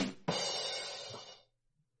Twinkie.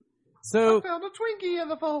 So I found a Twinkie in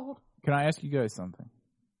the fold. Can I ask you guys something?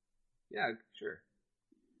 Yeah, sure.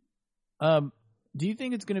 Do you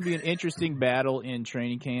think it's going to be an interesting battle in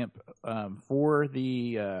training camp for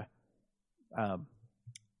the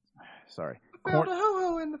sorry. I found a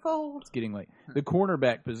ho-ho in the fold. It's getting late. The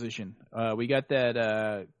cornerback position. We got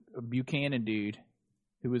that Buchanan dude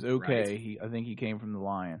who was okay. Right. I think he came from the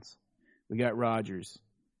Lions. We got Rogers.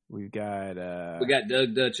 We've got we got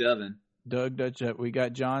Doug Dutch Oven. We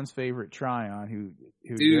got John's favorite Tryon, who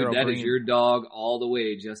dude, Darryl that Green. is your dog all the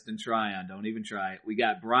way, Justin Tryon. Don't even try it. We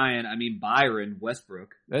got Byron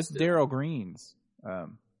Westbrook. That's Darryl Green's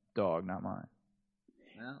dog, not mine.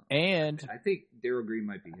 Well, and I think Darryl Green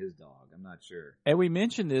might be his dog. I'm not sure. And we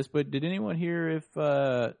mentioned this, but did anyone hear if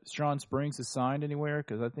Sean Springs is signed anywhere?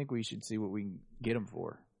 Because I think we should see what we can get him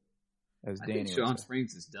for. As Danny I think Sean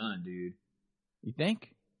Springs is done, dude. You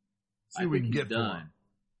think? See what we can get done.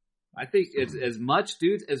 I think it's as much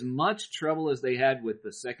trouble as they had with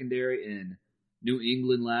the secondary in New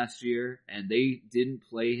England last year, and they didn't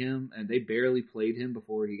play him, and they barely played him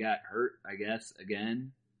before he got hurt, I guess,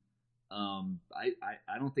 again.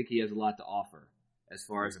 I don't think he has a lot to offer as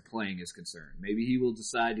far as the playing is concerned. Maybe he will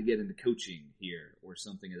decide to get into coaching here or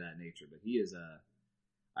something of that nature, but he is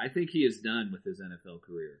I think he is done with his NFL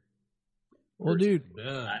career. Well, dude,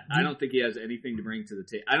 I don't think he has anything to bring to the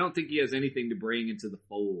table. I don't think he has anything to bring into the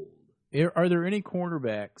fold. Are there any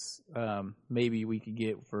cornerbacks maybe we could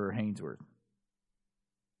get for Hainsworth?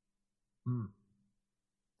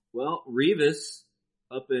 Well, Revis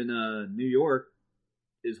up in New York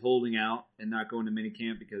is holding out and not going to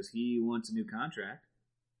minicamp because he wants a new contract.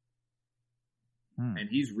 And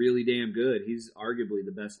he's really damn good. He's arguably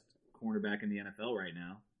the best cornerback in the NFL right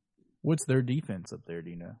now. What's their defense up there? Do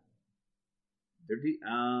you know?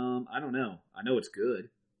 I don't know. I know it's good.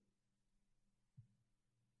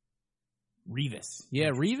 Revis. Yeah,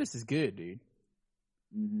 Revis is good, dude.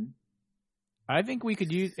 Mm-hmm. I think we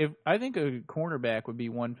could use. I think a cornerback would be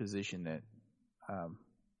one position that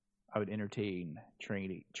I would entertain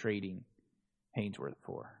trading Haynesworth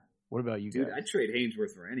for. What about you guys? Dude, I'd trade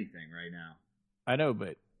Haynesworth for anything right now. I know,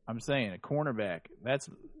 but I'm saying a cornerback.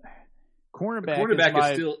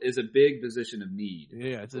 Cornerback is a big position of need.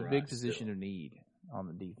 Yeah, it's a big position of need on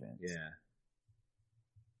the defense. Yeah.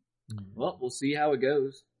 Well, we'll see how it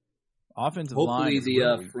goes. Offensive Hopefully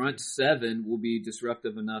line. the front seven will be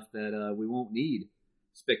disruptive enough that we won't need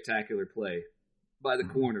spectacular play by the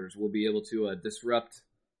corners. We'll be able to disrupt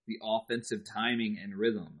the offensive timing and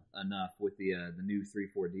rhythm enough with the new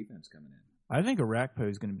 3-4 defense coming in. I think Arakpo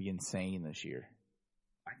is going to be insane this year.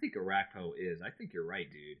 I think Arakpo is. I think you're right,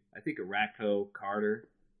 dude. I think Arakpo, Carter.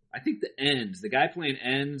 I think the ends, the guys playing the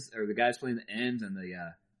ends and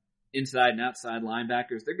the inside and outside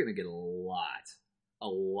linebackers, they're going to get a lot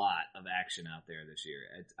of action out there this year.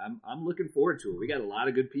 I'm looking forward to it. We got a lot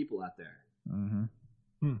of good people out there.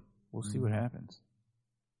 Mm-hmm. We'll see what happens.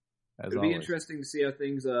 It'll be interesting to see how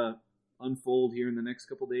things unfold here in the next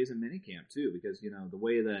couple days in minicamp too, because the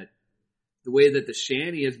way that the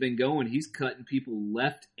Shanny has been going, he's cutting people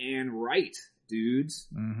left and right, dudes.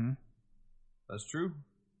 Mm-hmm. That's true.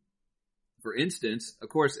 For instance, of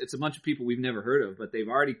course, it's a bunch of people we've never heard of, but they've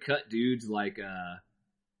already cut dudes like I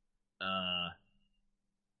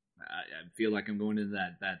feel like I'm going into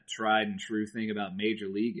that tried and true thing about Major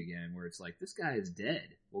League again, where it's like, this guy is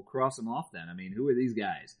dead. We'll cross him off then. I mean, who are these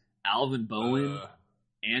guys? Alvin Bowen,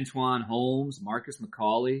 Antoine Holmes, Marcus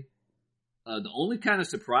McCauley. The only kind of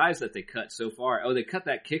surprise that they cut so far, they cut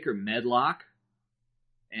that kicker Medlock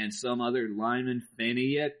and some other lineman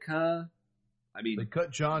Feniaka. I mean, they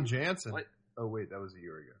cut John Jansen. What? Oh wait, that was a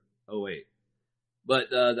year ago. Oh wait.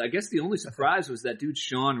 But I guess the only surprise was that dude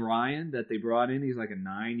Sean Ryan that they brought in. He's like a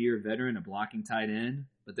 9-year veteran, a blocking tight end.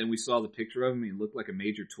 But then we saw the picture of him. He looked like a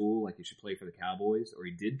major tool, like he should play for the Cowboys, or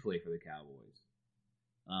he did play for the Cowboys.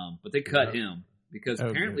 But they cut him because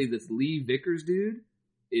apparently this Lee Vickers dude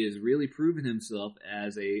is really proving himself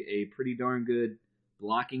as a pretty darn good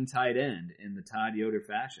blocking tight end in the Todd Yoder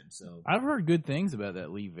fashion. So I've heard good things about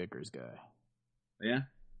that Lee Vickers guy. Yeah.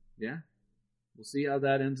 We'll see how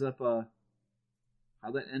that ends up.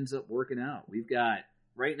 Working out. We've got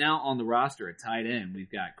right now on the roster at tight end.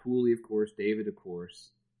 We've got Cooley, of course, Davis, of course.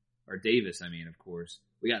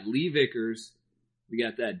 We got Lee Vickers. We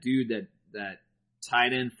got that dude that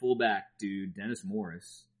tight end fullback dude, Dennis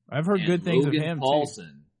Morris. I've heard good things Logan of him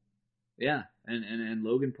Paulson. too. Yeah, and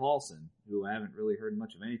Logan Paulson, who I haven't really heard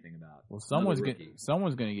much of anything about. Well, someone's going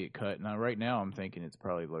to get cut. Now, right now, I'm thinking it's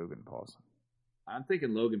probably Logan Paulson. I'm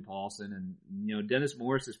thinking Logan Paulson, and Dennis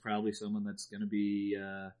Morris is probably someone that's going to be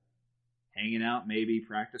hanging out, maybe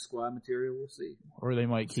practice squad material. We'll see. Or they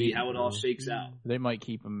might see how it all shakes out. They might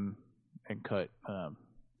keep him and cut.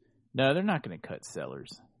 No, they're not going to cut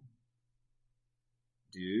Sellers.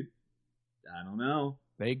 Dude, I don't know.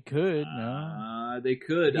 They could. No, they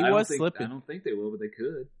could. He was slipping. I don't think they will, but they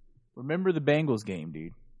could. Remember the Bengals game,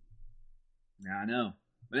 dude. Yeah, I know.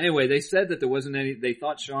 But anyway, they said that there wasn't any. They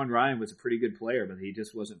thought Sean Ryan was a pretty good player, but he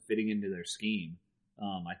just wasn't fitting into their scheme.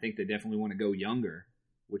 I think they definitely want to go younger,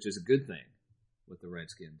 which is a good thing with the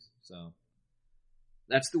Redskins. So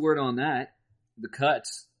that's the word on that. The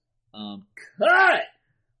cuts. Cut!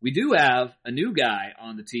 We do have a new guy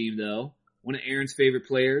on the team, though. One of Aaron's favorite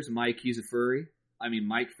players, Mike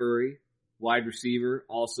Furry, wide receiver,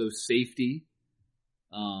 also safety.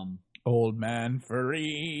 Old Man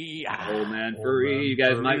Furry. Old Man Furry. You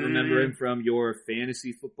guys might remember him from your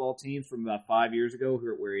fantasy football teams from about 5 years ago,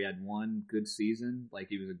 where he had one good season, like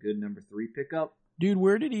he was a good number 3 pickup. Dude,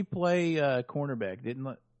 where did he play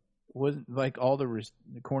cornerback? Wasn't like all the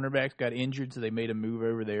cornerbacks got injured, so they made him move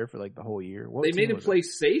over there for like the whole year? They made him play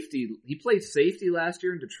safety. He played safety last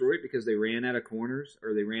year in Detroit because they ran out of corners,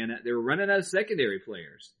 or they were running out of secondary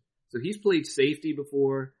players. So he's played safety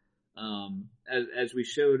before. As we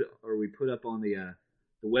showed, or we put up on the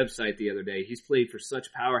website the other day, he's played for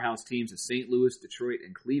such powerhouse teams as St. Louis, Detroit,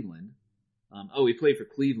 and Cleveland. He played for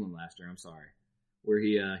Cleveland last year. I'm sorry, where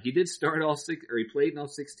he did start he played in all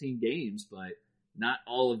 16 games, but not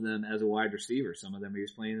all of them as a wide receiver. Some of them he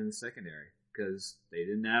was playing in the secondary because they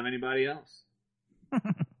didn't have anybody else.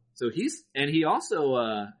 So he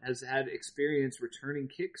also has had experience returning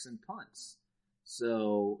kicks and punts.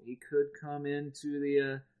 So he could come into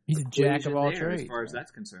the he's a jack of all trades as far as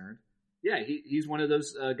that's concerned. Yeah, he's one of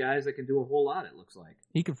those guys that can do a whole lot, it looks like.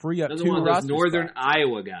 He could free up Another 2 one of those roster Northern spots.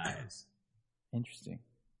 Iowa guys. Interesting.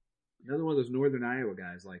 Another one of those Northern Iowa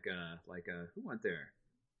guys, like who went there?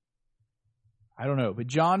 I don't know, but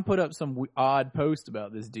John put up some odd post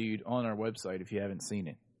about this dude on our website if you haven't seen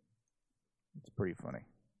it. It's pretty funny.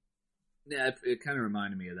 Yeah, it kind of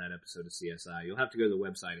reminded me of that episode of CSI. You'll have to go to the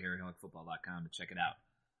website, harryhogfootball.com, to check it out.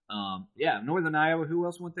 Yeah, Northern Iowa. Who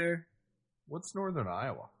else went there? What's Northern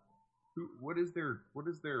Iowa? What is their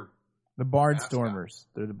The Barnstormers.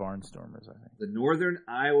 They're the Barnstormers, I think. The Northern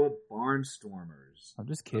Iowa Barnstormers. I'm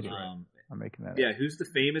just kidding. I'm making that Yeah, up. who's the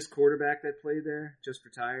famous quarterback that played there? Just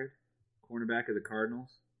retired? Cornerback of the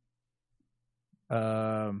Cardinals?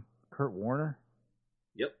 Kurt Warner?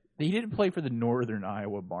 Yep. He didn't play for the Northern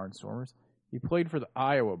Iowa Barnstormers. He played for the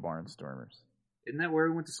Iowa Barnstormers. Isn't that where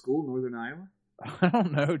he went to school, Northern Iowa? I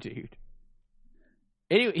don't know, dude.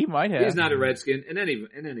 Anyway, he might have. He's not a Redskin in any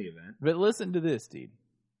event. But listen to this, dude.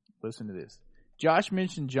 Listen to this. Josh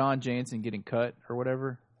mentioned John Jansen getting cut or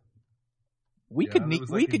whatever. We could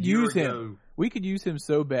use him. We could use him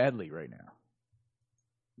so badly right now.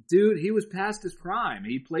 Dude, he was past his prime.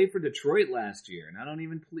 He played for Detroit last year, and I don't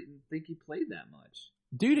even think he played that much.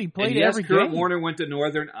 Dude, he played and yes, every Kurt game. Warner went to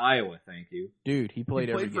Northern Iowa, thank you. Dude, he played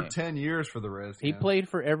every game. for 10 years for the Redskins. He played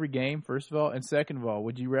for every game, first of all. And second of all,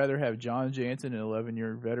 would you rather have John Jansen, an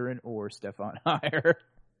 11-year veteran, or Stefan Heyer?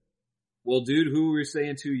 Well, dude, who we were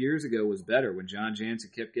saying 2 years ago was better when John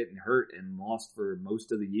Jansen kept getting hurt and lost for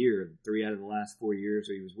most of the year, 3 out of the last 4 years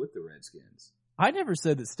he was with the Redskins. I never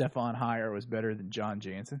said that Stefan Heyer was better than John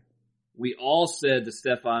Jansen. We all said that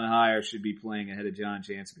Stefan Heyer should be playing ahead of John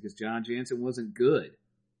Jansen because John Jansen wasn't good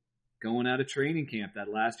going out of training camp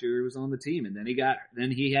that last year he was on the team, and then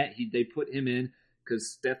they put him in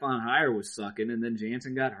because Stefan Heyer was sucking, and then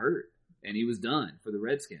Jansen got hurt, and he was done for the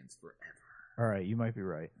Redskins forever. All right, you might be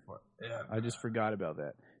right. Yeah, I just forgot about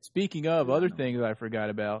that. Speaking of other things I forgot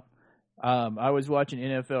about, I was watching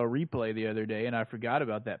NFL Replay the other day, and I forgot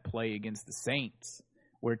about that play against the Saints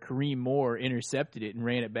where Kareem Moore intercepted it and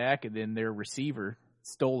ran it back, and then their receiver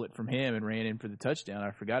stole it from him and ran in for the touchdown. I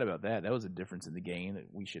forgot about that. That was a difference in the game that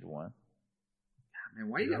we should have won. Man,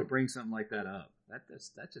 why you got to bring something like that up? That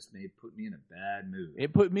just put me in a bad mood.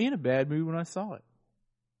 It put me in a bad mood when I saw it.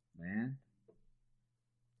 Man.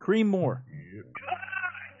 Kareem Moore.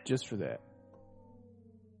 Just for that.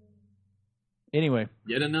 Anyway.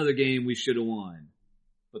 Yet another game we should have won.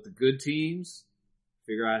 But the good teams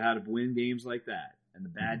figure out how to win games like that. And the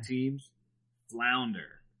bad teams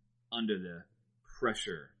flounder under the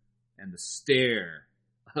pressure and the stare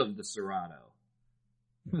of the Serato.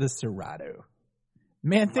 The Serato.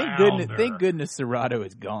 Man, thank goodness Serato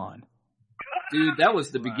is gone. Dude, that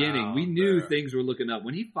was the beginning. We knew things were looking up.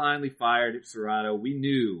 When he finally fired Serato, we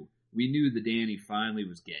knew the Danny finally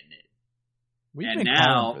was getting it. And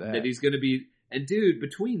now that he's going to be... And dude,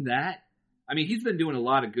 between that... I mean, he's been doing a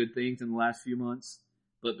lot of good things in the last few months.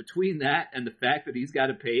 But between that and the fact that he's got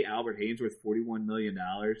to pay Albert Haynesworth $41 million...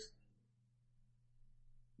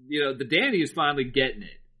 the Danny is finally getting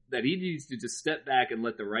it. That he needs to just step back and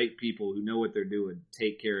let the right people who know what they're doing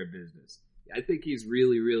take care of business. I think he's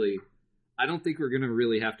really, really... I don't think we're going to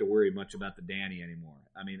really have to worry much about the Danny anymore.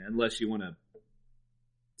 I mean, unless you want to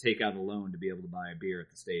take out a loan to be able to buy a beer at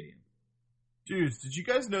the stadium. Dudes, did you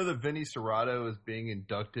guys know that Vinny Serrato is being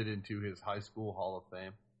inducted into his high school Hall of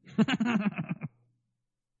Fame?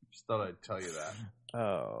 Just thought I'd tell you that.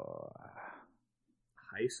 Oh.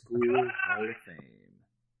 High school Hall of Fame.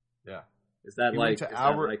 Yeah. Is that like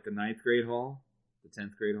the 9th grade hall? The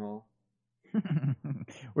 10th grade hall?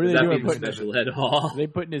 What are they doing? The special ed hall? Are they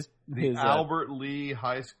putting his Albert Lee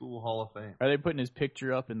High School Hall of Fame? Are they putting his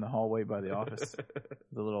picture up in the hallway by the office?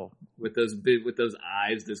 The little with those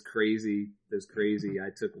eyes, those crazy. I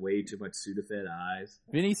took way too much Sudafed eyes.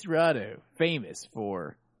 Vinny Serrato, famous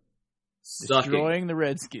for sucking. Destroying the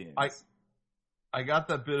Redskins. I got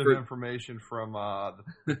that bit of information from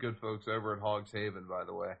the good folks over at Hogs Haven, by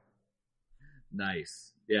the way.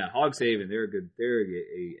 Nice. Yeah, Hogs Haven, they're a good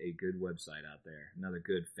website out there. Another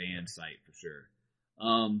good fan site for sure.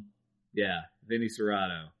 Yeah, Vinny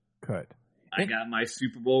Serrato. Cut. I got my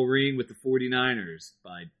Super Bowl ring with the 49ers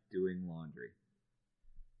by doing laundry.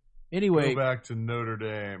 Anyway, go back to Notre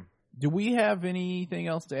Dame. Do we have anything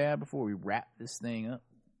else to add before we wrap this thing up?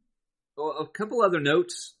 Well, a couple other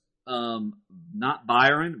notes. Not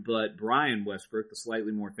Byron, but Brian Westbrook, the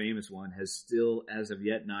slightly more famous one, has still, as of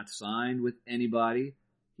yet, not signed with anybody.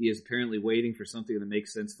 He is apparently waiting for something that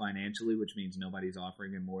makes sense financially, which means nobody's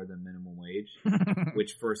offering him more than minimum wage,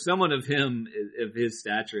 which for someone of his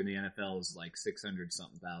stature in the NFL is like $600,000.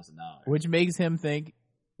 Which makes him think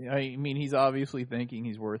I mean, he's obviously thinking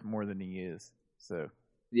he's worth more than he is. So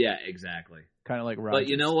Yeah, exactly. kind of like Rodgers. But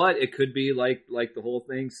you know what? It could be like the whole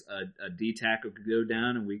thing's a D tackle could go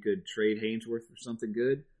down, and we could trade Hainsworth for something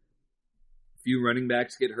good. A few running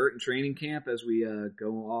backs get hurt in training camp as we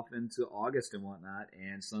go off into August and whatnot,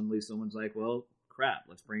 and suddenly someone's like, "Well, crap,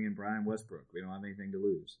 let's bring in Brian Westbrook. We don't have anything to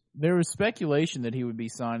lose." There was speculation that he would be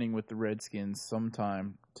signing with the Redskins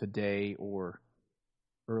sometime today or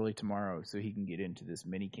early tomorrow, so he can get into this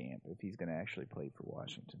mini camp if he's going to actually play for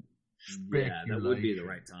Washington. Yeah, that would be the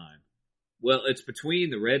right time. Well, it's between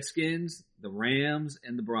the Redskins, the Rams,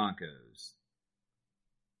 and the Broncos.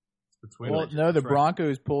 Well, no, the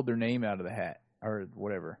Broncos pulled their name out of the hat, or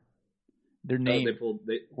whatever. Their name,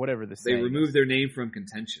 whatever the They removed their name from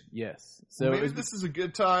contention. Yes. So maybe this is a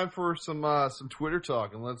good time for some Twitter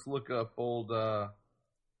talk, and let's look up old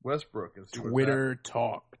Westbrook and see Twitter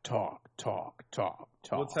talk.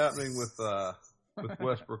 What's happening with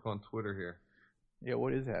Westbrook on Twitter here? Yeah,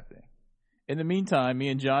 what is happening? In the meantime, me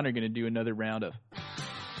and John are going to do another round of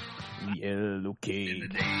Yellow Cake. In the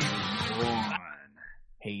days gone,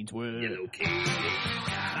 Hainsworth. Yellow Cake.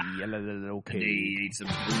 Yellow Cake. They ate some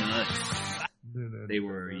donuts. They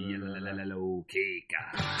were Yellow Cake.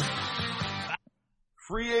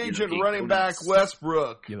 Free agent Cake running donuts. back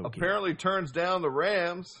Westbrook Yellow Cake. apparently turns down the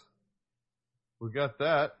Rams. We got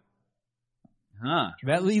that. Huh.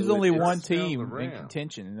 That leaves So only it's one down the team in Rams.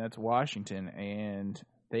 contention, and that's Washington, and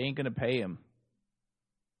they ain't going to pay him.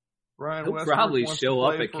 Brian He'll Westbrook probably wants show to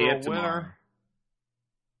up play at for camp a winner. tomorrow.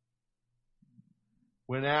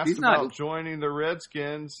 When asked He's not- about joining the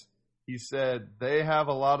Redskins, he said they have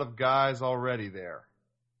a lot of guys already there.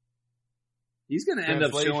 He's going to end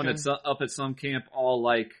up showing up at some camp all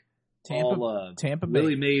like Tampa Bay.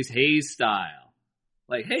 Willie Mays Hayes style.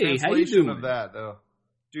 Like, hey, how you Translation doing? of that, though.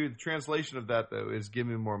 Dude, the translation of that, though, is give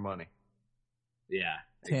me more money. Yeah,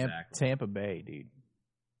 exactly. Tampa Bay, dude.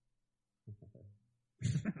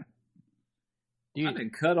 I've been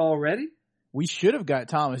cut already? We should have got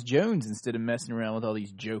Thomas Jones instead of messing around with all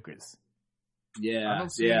these jokers. Yeah, I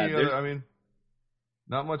don't see any other, I mean,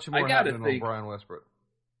 not much more happening on Brian Westbrook.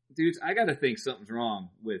 Dudes, I got to think something's wrong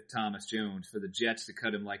with Thomas Jones for the Jets to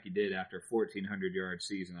cut him like he did after a 1,400-yard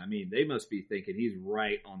season. I mean, they must be thinking he's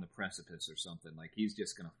right on the precipice or something. Like he's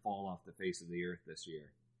just going to fall off the face of the earth this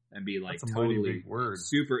year and be like That's a mighty totally big word.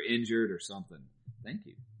 super injured or something. Thank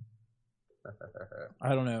you.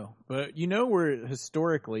 I don't know. But you know we're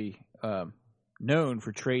historically known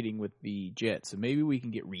for trading with the Jets, so maybe we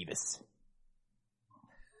can get Revis.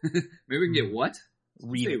 Maybe we can get what?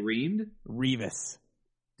 Did you say Revis. reamed? Revis.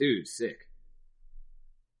 Dude, sick.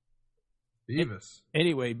 Beavis.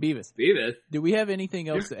 Anyway, Beavis. Beavis? Do we have anything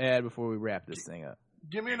else to add before we wrap this thing up?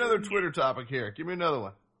 Give me another Twitter topic here. Give me another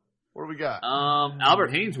one. What do we got? Albert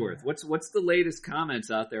Hainsworth. What's the latest comments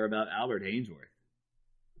out there about Albert Hainsworth?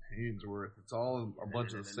 Hainsworth. It's all a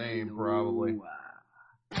bunch of the same, probably.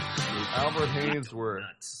 Albert Hainsworth.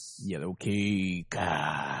 Yellow Cake.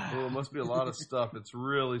 Oh, it must be a lot of stuff. It's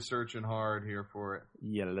really searching hard here for it.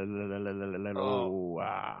 Yellow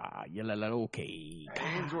Cake.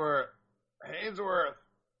 Hainsworth.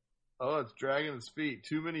 Oh, it's dragging its feet.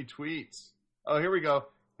 Too many tweets. Oh, here we go.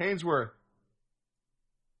 Hainsworth.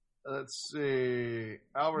 Let's see.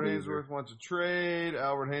 Albert Hainsworth wants a trade.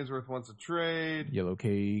 Albert Hainsworth wants a trade. Yellow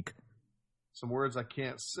Cake. Some words I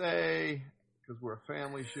can't say because we're a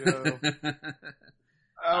family show.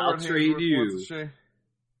 I'll trade you.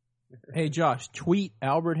 Hey, Josh, tweet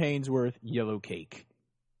Albert Hainsworth Yellow Cake.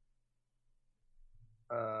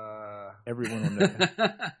 Everyone will know.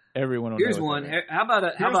 Everyone will Here's know. one. How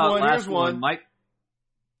about last one, Mike?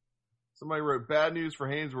 Somebody wrote, bad news for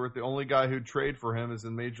Hainsworth. The only guy who'd trade for him is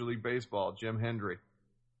in Major League Baseball, Jim Hendry.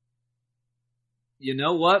 You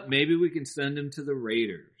know what? Maybe we can send him to the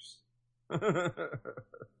Raiders.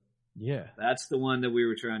 Yeah. That's the one that we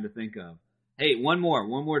were trying to think of. Hey, one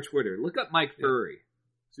more Twitter. Look up Mike Furry.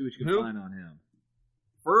 See what you can find on him.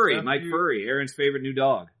 Furry, Mike Furry, Aaron's favorite new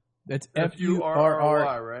dog. That's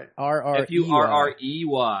F-U-R-R-Y, right?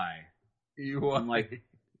 F-U-R-R-E-Y.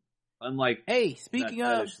 Unlike hey, speaking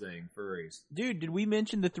that of fetish thing, furries. Dude, did we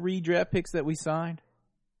mention the 3 draft picks that we signed?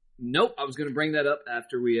 Nope, I was going to bring that up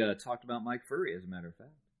after we talked about Mike Furry, as a matter of fact.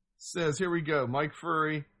 Says, here we go. Mike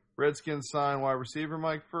Furry. Redskins sign wide receiver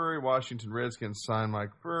Mike Furry. Washington Redskins sign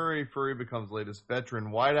Mike Furry. Furry becomes latest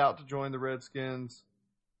veteran wideout to join the Redskins.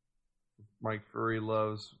 Mike Furry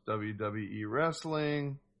loves WWE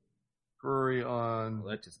wrestling. Furry on...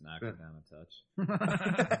 Well, that just knocked it down a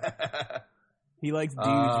touch. He likes dudes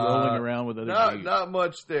rolling around with other dudes. Not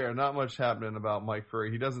much there. Not much happening about Mike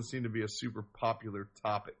Furry. He doesn't seem to be a super popular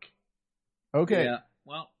topic. Okay. Yeah,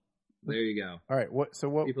 well, There you go. All right. What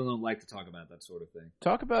People don't like to talk about that sort of thing.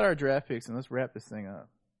 talk about our draft picks and let's wrap this thing up.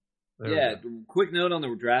 Quick note on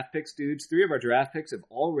the draft picks, dudes. 3 of our draft picks have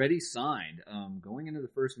already signed going into the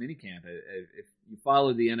first minicamp. If you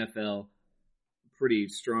follow the NFL pretty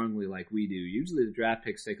strongly like we do, usually the draft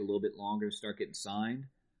picks take a little bit longer to start getting signed.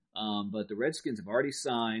 But the Redskins have already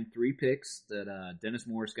signed 3 picks. That Dennis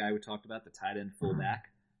Morris guy we talked about, the tight end fullback,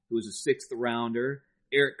 who was a 6th rounder.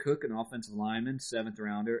 Eric Cook, an offensive lineman, 7th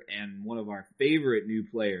rounder. And one of our favorite new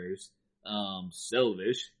players,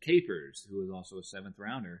 Selvish Capers, who is also a 7th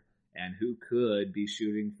rounder, and who could be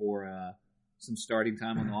shooting for some starting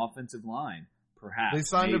time on the offensive line, perhaps. They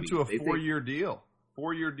signed him maybe. to a 4-year deal.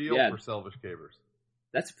 4-year deal for Selvish Capers.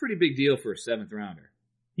 That's a pretty big deal for a 7th rounder.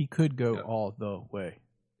 He could go all the way.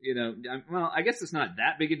 You know, well, I guess it's not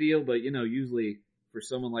that big a deal, but, you know, usually for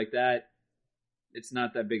someone like that, it's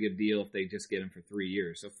not that big a deal if they just get him for 3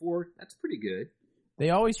 years. So 4, that's pretty good. They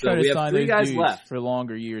always try to sign those dudes left for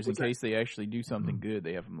longer years in case they actually do something good.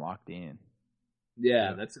 They have them locked in.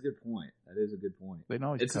 Yeah, that's a good point. That is a good point.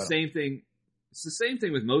 It's the same thing. It's the same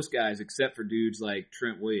thing with most guys, except for dudes like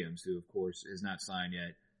Trent Williams, who of course is not signed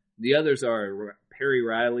yet. The others are Perry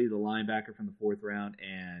Riley, the linebacker from the 4th round,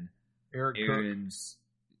 and Eric Aaron's.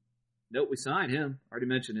 Nope, we signed him. Already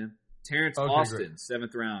mentioned him. Terrence Austin, great.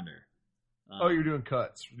 7th rounder. You're doing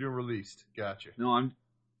cuts. You're doing released. Gotcha. I'm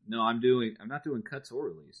not doing cuts or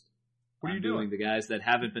released. What are you doing? The guys that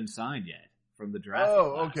haven't been signed yet from the draft.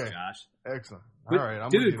 Okay. Josh. Excellent. All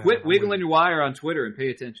right. Quit wiggling your wire on Twitter and pay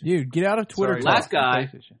attention. Dude, get out of Twitter. Last guy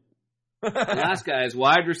is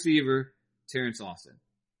wide receiver Terrence Austin.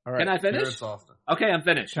 All right. Can I finish? Terrence Austin. Okay, I'm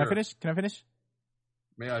finished. Can I finish?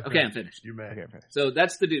 May I finish? Okay, I'm finished. You may. Okay, I'm finished. So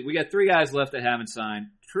that's the dude. We got 3 guys left that haven't signed.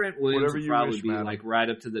 Trent Williams will probably be madam. like right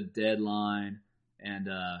up to the deadline, and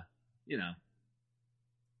there you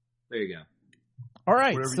go. All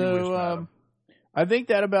right, Whatever so you wish, madam. I think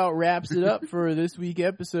that about wraps it up for this week's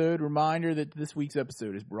episode. Reminder that this week's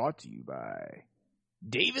episode is brought to you by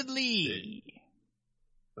David Lee.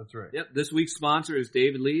 That's right. Yep, this week's sponsor is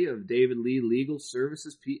David Lee of David Lee Legal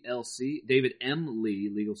Services PLC, David M.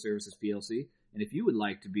 Lee Legal Services PLC. And if you would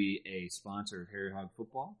like to be a sponsor of Harry Hog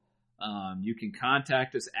Football, you can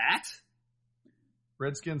contact us at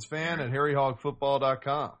RedskinsFan at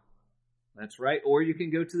HarryHogFootball.com. That's right. Or you can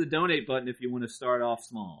go to the donate button if you want to start off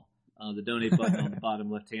small. The donate button on the bottom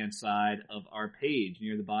left-hand side of our page.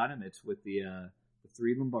 Near the bottom, it's with the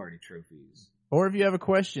 3 Lombardi trophies. Or if you have a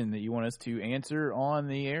question that you want us to answer on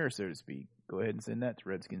the air, so to speak, go ahead and send that to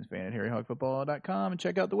RedskinsFan at HarryHogFootball.com and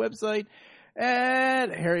check out the website at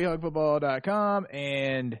HarryHogFootball.com.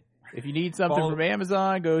 And if you need something from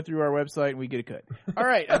Amazon, go through our website and we get a cut. All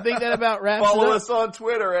right, I think that about wraps it up. Follow us on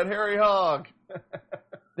Twitter at HarryHog. I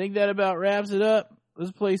think that about wraps it up.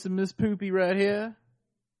 Let's play some Miss Poopy right here.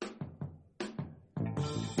 I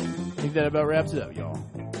think that about wraps it up, y'all.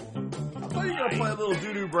 I thought you were going to play a little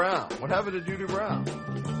Doo-Doo Brown. What happened to Doo-Doo Brown?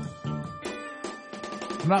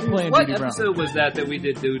 I'm not playing What Doo-Doo Brown. episode was that we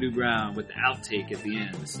did Doo-Doo Brown with the outtake at the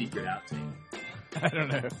end, the secret outtake? I don't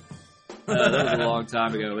know. That was a long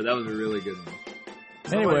time ago, but that was a really good one.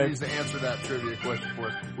 Somebody needs to answer that trivia question for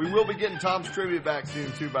us. We will be getting Tom's trivia back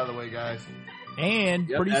soon, too, by the way, guys. And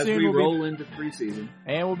pretty as soon we we'll roll into preseason.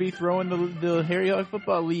 And we'll be throwing the Harry Hog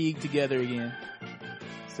Football League together again.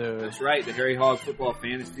 So that's right, the Harry Hog Football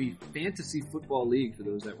Fantasy Football League. For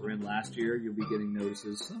those that were in last year, you'll be getting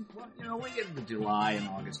notices. We get into July and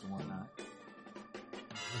August and whatnot.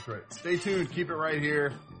 That's right. Stay tuned. Keep it right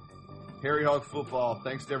here. Harry Hog Football.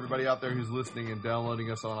 Thanks to everybody out there who's listening and downloading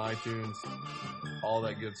us on iTunes. All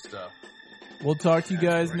that good stuff. We'll talk to you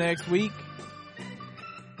guys next week.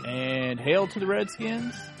 And hail to the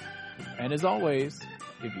Redskins. And as always,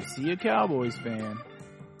 if you see a Cowboys fan,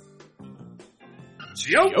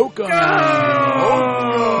 joke 'em!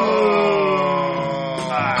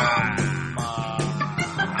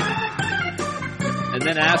 And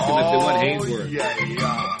then ask them if they want Hainsworth. Yeah.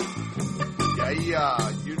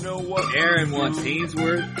 You know what? Aaron wants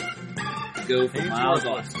Hainsworth to go for Miles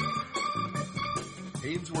Austin.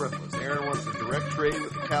 Hainsworthless. Aaron wants a direct trade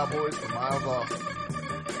with the Cowboys for Miles Austin.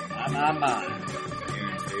 My.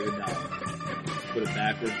 Aaron's favorite dog. Put a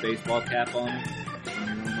backwards baseball cap on him. On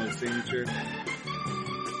your normal signature.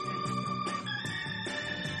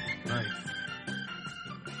 Nice.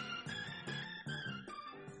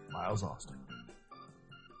 Miles Austin.